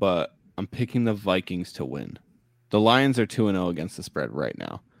 But I'm picking the Vikings to win. The Lions are 2-0 against the spread right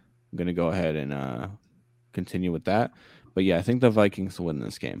now. I'm going to go ahead and continue with that. But yeah, I think the Vikings will win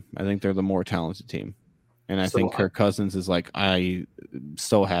this game. I think they're the more talented team. And I think Kirk Cousins is like, I'm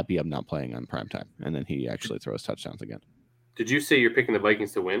so happy I'm not playing on primetime. And then he actually throws touchdowns again. Did you say you're picking the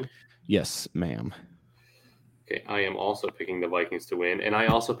Vikings to win? Yes, ma'am. Okay, I am also picking the Vikings to win, and I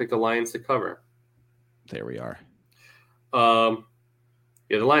also picked the Lions to cover. There we are.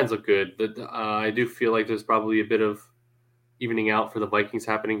 Yeah, the Lions look good. I do feel like there's probably a bit of evening out for the Vikings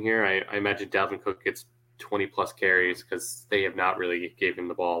happening here. I imagine Dalvin Cook gets 20-plus carries because they have not really gave him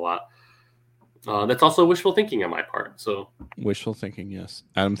the ball a lot. That's also wishful thinking on my part. So wishful thinking, yes.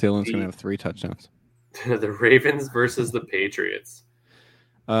 Adam Thielen's going to have 3 touchdowns. The Ravens versus the Patriots.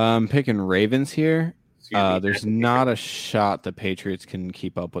 I'm picking Ravens here. There's not a shot the Patriots can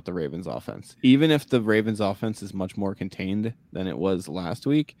keep up with the Ravens offense. Even if the Ravens offense is much more contained than it was last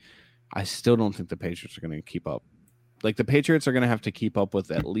week, I still don't think the Patriots are going to keep up. Like, the Patriots are going to have to keep up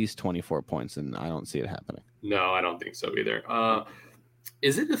with at least 24 points, and I don't see it happening. No, I don't think so either.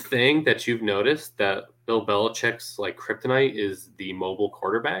 Is it a thing that you've noticed that Bill Belichick's like kryptonite is the mobile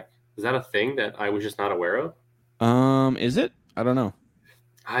quarterback? Is that a thing that I was just not aware of? Is it? I don't know.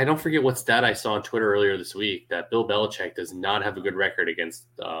 I don't forget what stat I saw on Twitter earlier this week that Bill Belichick does not have a good record against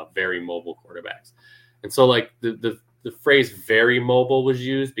very mobile quarterbacks. And so like the phrase very mobile was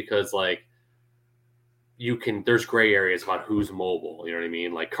used because like there's gray areas about who's mobile. You know what I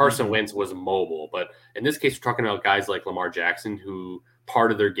mean? Like Carson Wentz was mobile, but in this case, we're talking about guys like Lamar Jackson, who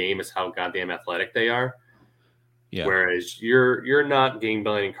part of their game is how goddamn athletic they are. Yeah. Whereas you're not game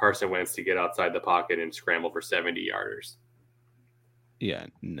planning Carson Wentz to get outside the pocket and scramble for 70-yarders. Yeah,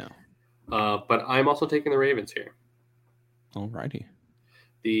 no. But I'm also taking the Ravens here. Alrighty.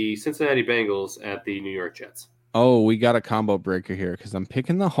 The Cincinnati Bengals at the New York Jets. Oh, we got a combo breaker here because I'm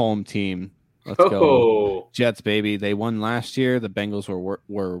picking the home team. Let's go. Jets, baby. They won last year. The Bengals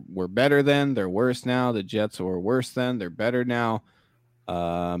were better then. They're worse now. The Jets were worse then. They're better now.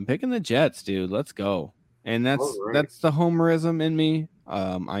 I'm picking the Jets, dude. Let's go. And that's the homerism in me.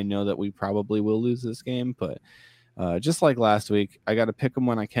 I know that we probably will lose this game, but just like last week, I got to pick them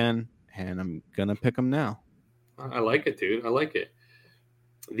when I can, and I'm going to pick them now. I like it, dude. I like it.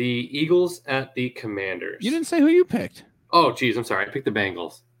 The Eagles at the Commanders. You didn't say who you picked. Oh, geez. I'm sorry. I picked the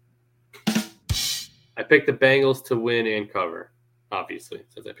Bengals. I picked the Bengals to win and cover, obviously,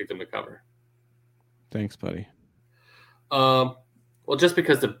 since I picked them to cover. Thanks, buddy. Well, just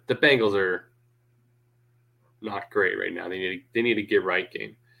because the Bengals are not great right now. They need a get right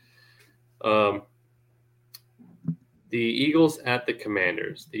game. The Eagles at the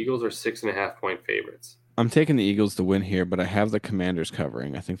Commanders. The Eagles are 6.5-point favorites. I'm taking the Eagles to win here, but I have the Commanders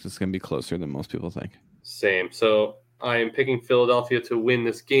covering. I think this is going to be closer than most people think. Same. So I am picking Philadelphia to win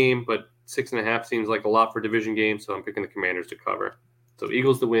this game, but 6.5 seems like a lot for division games, so I'm picking the Commanders to cover. So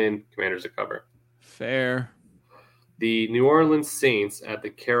Eagles to win, Commanders to cover. Fair. The New Orleans Saints at the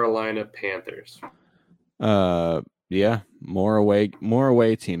Carolina Panthers. Yeah, more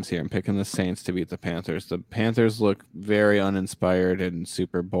away teams here. I'm picking the Saints to beat the Panthers. The Panthers look very uninspired and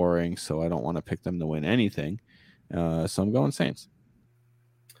super boring, so I don't want to pick them to win anything. So I'm going Saints.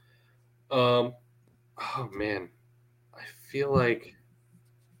 Oh man, I feel like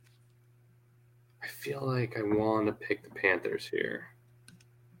I want to pick the Panthers here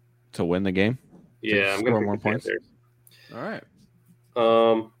to win the game. Yeah, I'm going to more pick the points. Panthers. All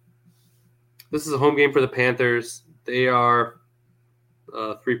right. This is a home game for the Panthers. They are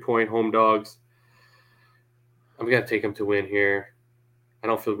 3-point home dogs. I'm going to take them to win here. I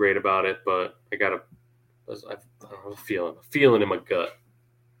don't feel great about it, but I have a feeling in my gut.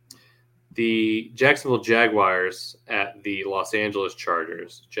 The Jacksonville Jaguars at the Los Angeles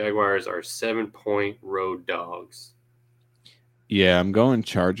Chargers. Jaguars are 7-point road dogs. Yeah, I'm going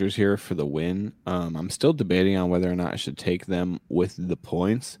Chargers here for the win. I'm still debating on whether or not I should take them with the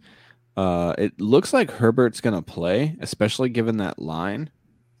points. It looks like Herbert's going to play, especially given that line.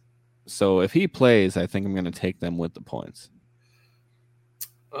 So if he plays, I think I'm going to take them with the points.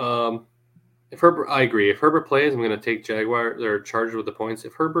 I agree. If Herbert plays, I'm going to take Jaguars or Chargers with the points.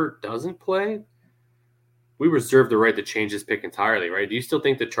 If Herbert doesn't play, we reserve the right to change this pick entirely, right? Do you still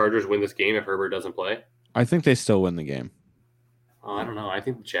think the Chargers win this game if Herbert doesn't play? I think they still win the game. I don't know. I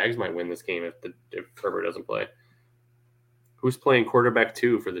think the Jags might win this game if Herbert doesn't play. Who's playing quarterback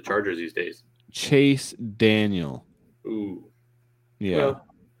 2 for the Chargers these days? Chase Daniel. Ooh. Yeah. Well,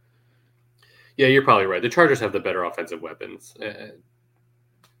 yeah, you're probably right. The Chargers have the better offensive weapons.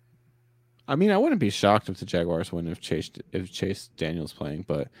 I mean, I wouldn't be shocked if the Jaguars win if Chase Daniel's playing,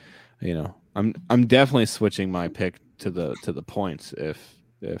 but I'm definitely switching my pick to the points if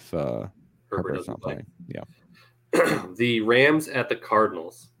Herbert's not playing. Yeah. The Rams at the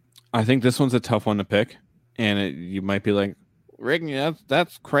Cardinals. I think this one's a tough one to pick, and you might be like, Rigney,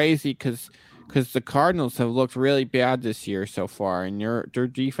 that's crazy because the Cardinals have looked really bad this year so far, and their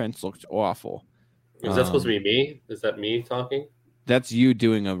defense looks awful. Is that supposed to be me? Is that me talking? That's you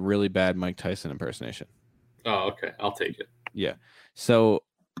doing a really bad Mike Tyson impersonation. Oh, okay. I'll take it. Yeah. So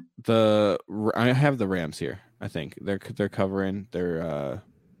I have the Rams here. I think they're covering. I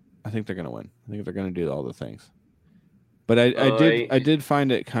think they're gonna win. I think they're gonna do all the things. But I did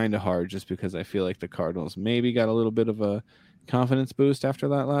find it kind of hard just because I feel like the Cardinals maybe got a little bit of a confidence boost after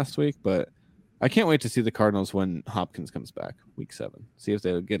that last week. But I can't wait to see the Cardinals when Hopkins comes back week 7. See if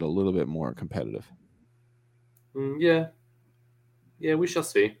they'll get a little bit more competitive. Yeah, we shall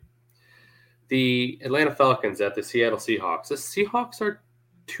see. The Atlanta Falcons at the Seattle Seahawks. The Seahawks are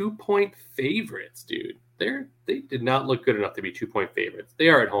 2-point favorites, dude. They did not look good enough to be 2-point favorites. They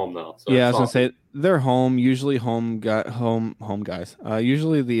are at home though. So yeah, I was gonna say they're home. Usually home guys.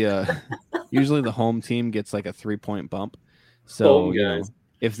 Usually the home team gets like a 3-point bump. So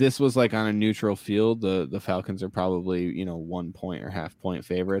if this was like on a neutral field, the Falcons are probably 1 point or half point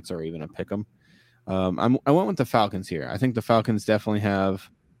favorites or even a pick 'em. I went with the Falcons here. I think the Falcons definitely have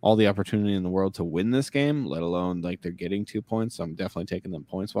all the opportunity in the world to win this game, let alone like they're getting 2 points. So I'm definitely taking them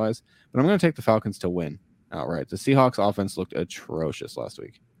points wise, but I'm going to take the Falcons to win outright. The Seahawks offense looked atrocious last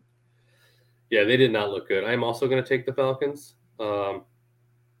week. Yeah, they did not look good. I'm also going to take the Falcons. I'm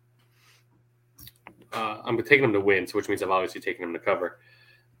taking them to win, which means I'm obviously taking them to cover.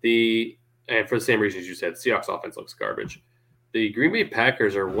 And for the same reasons you said, Seahawks offense looks garbage. The Green Bay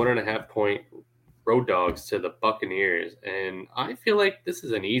Packers are 1.5-point road dogs to the Buccaneers, and I feel like this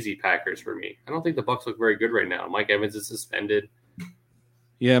is an easy Packers for me. I don't think the Bucs look very good right now. Mike Evans is suspended.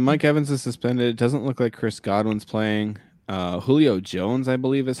 Yeah, Mike Evans is suspended. It doesn't look like Chris Godwin's playing. Julio Jones, I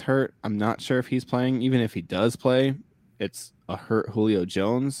believe, is hurt. I'm not sure if he's playing. Even if he does play, it's a hurt Julio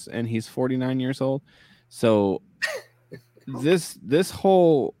Jones, and he's 49 years old. So this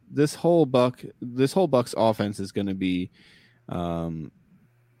whole Bucs offense is going to be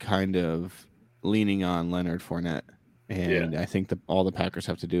kind of leaning on Leonard Fournette. And I think all the Packers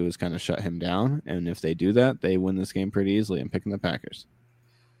have to do is kind of shut him down. And if they do that, they win this game pretty easily. I'm picking the Packers.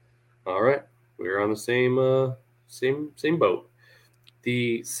 All right. We're on the same boat.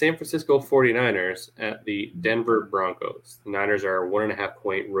 The San Francisco 49ers at the Denver Broncos. The Niners are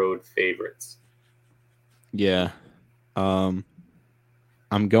 1.5-point road favorites. Yeah. I'm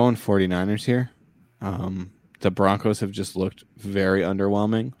going 49ers here. The Broncos have just looked very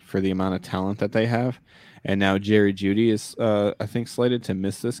underwhelming for the amount of talent that they have. And now Jerry Jeudy is, I think, slated to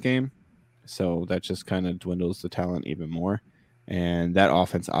miss this game. So that just kind of dwindles the talent even more. And that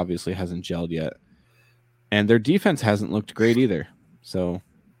offense obviously hasn't gelled yet. And their defense hasn't looked great either. So,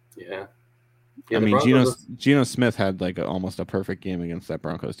 yeah. I mean, Geno Smith had like almost a perfect game against that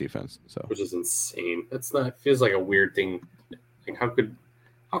Broncos defense. So, which is insane. That's not. It feels like a weird thing. Like how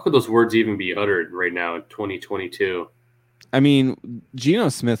could those words even be uttered right now in 2022? I mean, Geno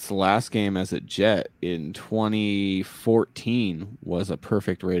Smith's last game as a Jet in 2014 was a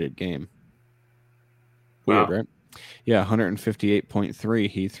perfect rated game. Weird, Wow. right? Yeah, 158.3.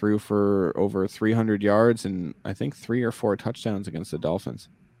 He threw for over 300 yards and I think 3 or 4 touchdowns against the Dolphins.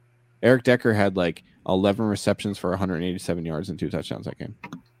 Eric Decker had like 11 receptions for 187 yards and 2 touchdowns that game.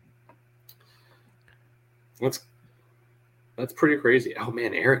 That's pretty crazy. Oh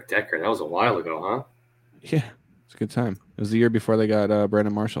man, Eric Decker. That was a while ago, huh? Yeah, it's a good time. It was the year before they got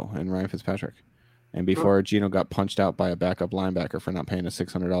Brandon Marshall and Ryan Fitzpatrick, and before Geno got punched out by a backup linebacker for not paying a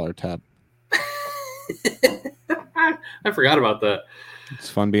 $600 tab. I forgot about that. It's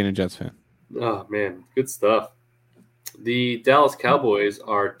fun being a Jets fan. Oh man, good stuff. The Dallas Cowboys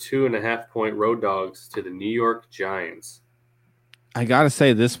are 2.5-point road dogs to the New York Giants. I gotta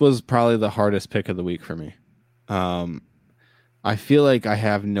say, this was probably the hardest pick of the week for me. I feel like I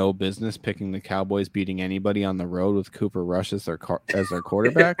have no business picking the Cowboys beating anybody on the road with Cooper Rush as their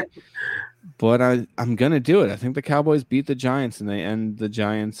quarterback, but I'm gonna do it. I think the Cowboys beat the Giants and they end the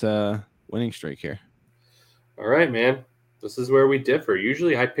Giants' winning streak here. All right, man. This is where we differ.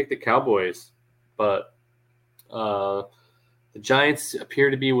 Usually, I pick the Cowboys, but the Giants appear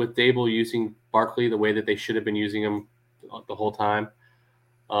to be with Dable using Barkley the way that they should have been using him the whole time.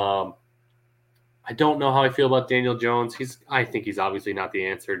 I don't know how I feel about Daniel Jones. I think he's obviously not the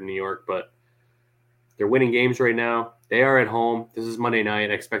answer to New York, but they're winning games right now. They are at home. This is Monday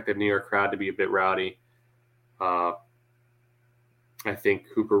night. I expect the New York crowd to be a bit rowdy. I think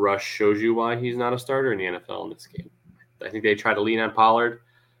Cooper Rush shows you why he's not a starter in the NFL in this game. I think they try to lean on Pollard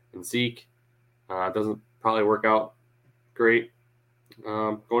and Zeke. It doesn't probably work out great.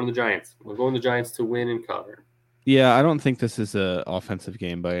 Going to the Giants. I'm going to the Giants to win and cover. Yeah, I don't think this is an offensive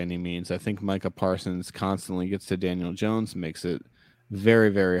game by any means. I think Micah Parsons constantly gets to Daniel Jones, makes it very,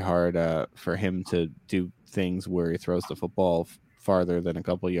 very hard for him to do things where he throws the football farther than a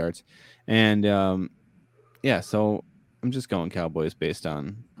couple yards. And so I'm just going Cowboys based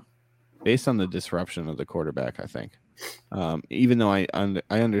on the disruption of the quarterback, I think. Even though I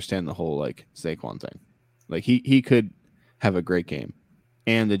understand the whole like Saquon thing. Like he could have a great game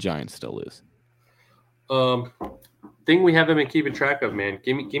and the Giants still lose. Thing we haven't been keeping track of, man.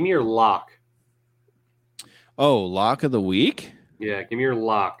 Give me your lock. Oh, lock of the week? Yeah, give me your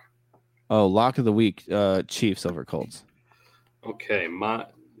lock. Oh, lock of the week. Chiefs over Colts. Okay, my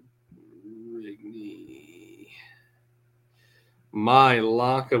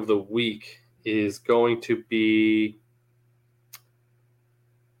lock of the week is going to be.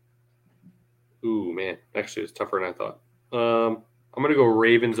 Ooh, man. Actually, it's tougher than I thought. I'm going to go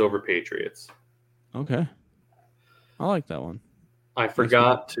Ravens over Patriots. Okay. I like that one. I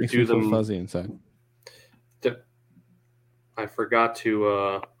forgot to do them fuzzy inside. I forgot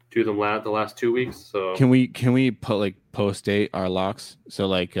to do them the last 2 weeks. So can we put like post date our locks? So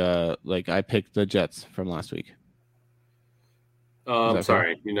like I picked the Jets from last week. I'm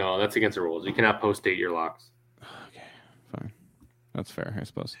sorry. Fair? That's against the rules. You cannot post date your locks. Okay, fine. That's fair, I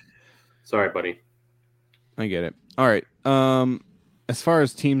suppose. Sorry, buddy. I get it. All right. As far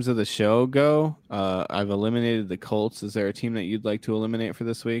as teams of the show go, I've eliminated the Colts. Is there a team that you'd like to eliminate for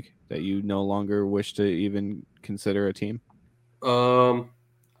this week that you no longer wish to even consider a team?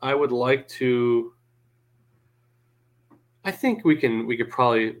 I would like to. I think we could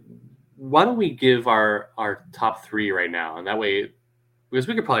probably. Why don't we give our top 3 right now, and that way, because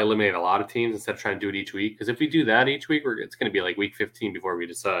we could probably eliminate a lot of teams instead of trying to do it each week. Because if we do that each week, it's going to be like week 15 before we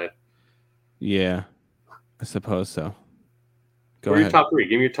decide. Yeah, I suppose so. Go ahead. Your top 3.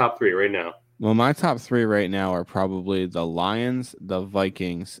 Give me your top 3 right now. Well, my top 3 right now are probably the Lions, the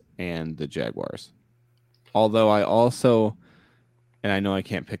Vikings, and the Jaguars. Although I also, and I know I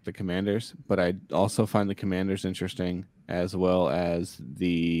can't pick the Commanders, but I also find the Commanders interesting as well as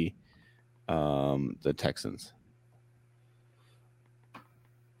the Texans.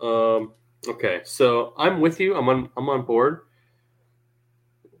 Okay, so I'm with you. I'm on board.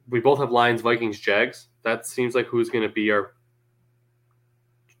 We both have Lions, Vikings, Jags. That seems like who's going to be our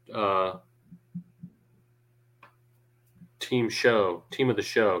team of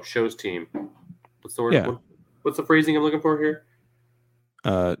the show's team. What's the word? Yeah. What's the phrasing I'm looking for here?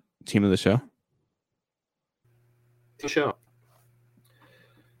 Team of the show. The show.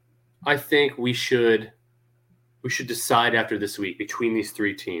 I think we should decide after this week between these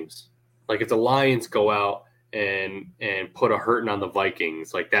 3 teams. Like if the Lions go out and put a hurting on the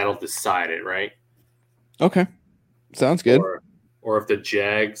Vikings, like that'll decide it, right? Okay. Sounds good. Or if the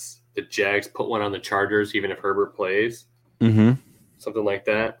Jags put one on the Chargers, even if Herbert plays, something like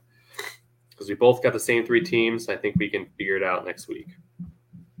that. Because we both got the same 3 teams, I think we can figure it out next week.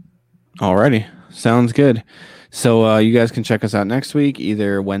 Alrighty. Sounds good. So you guys can check us out next week,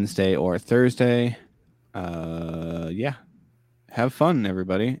 either Wednesday or Thursday. Yeah. Have fun,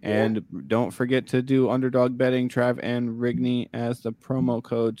 everybody. Yeah. And don't forget to do underdog betting, Trav and Rigney, as the promo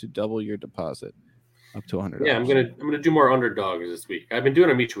code to double your deposit up to $100. Yeah, I'm gonna do more underdogs this week. I've been doing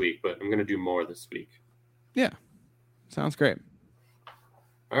them each week, but I'm gonna do more this week. Yeah. Sounds great.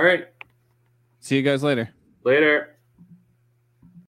 All right. See you guys later. Later.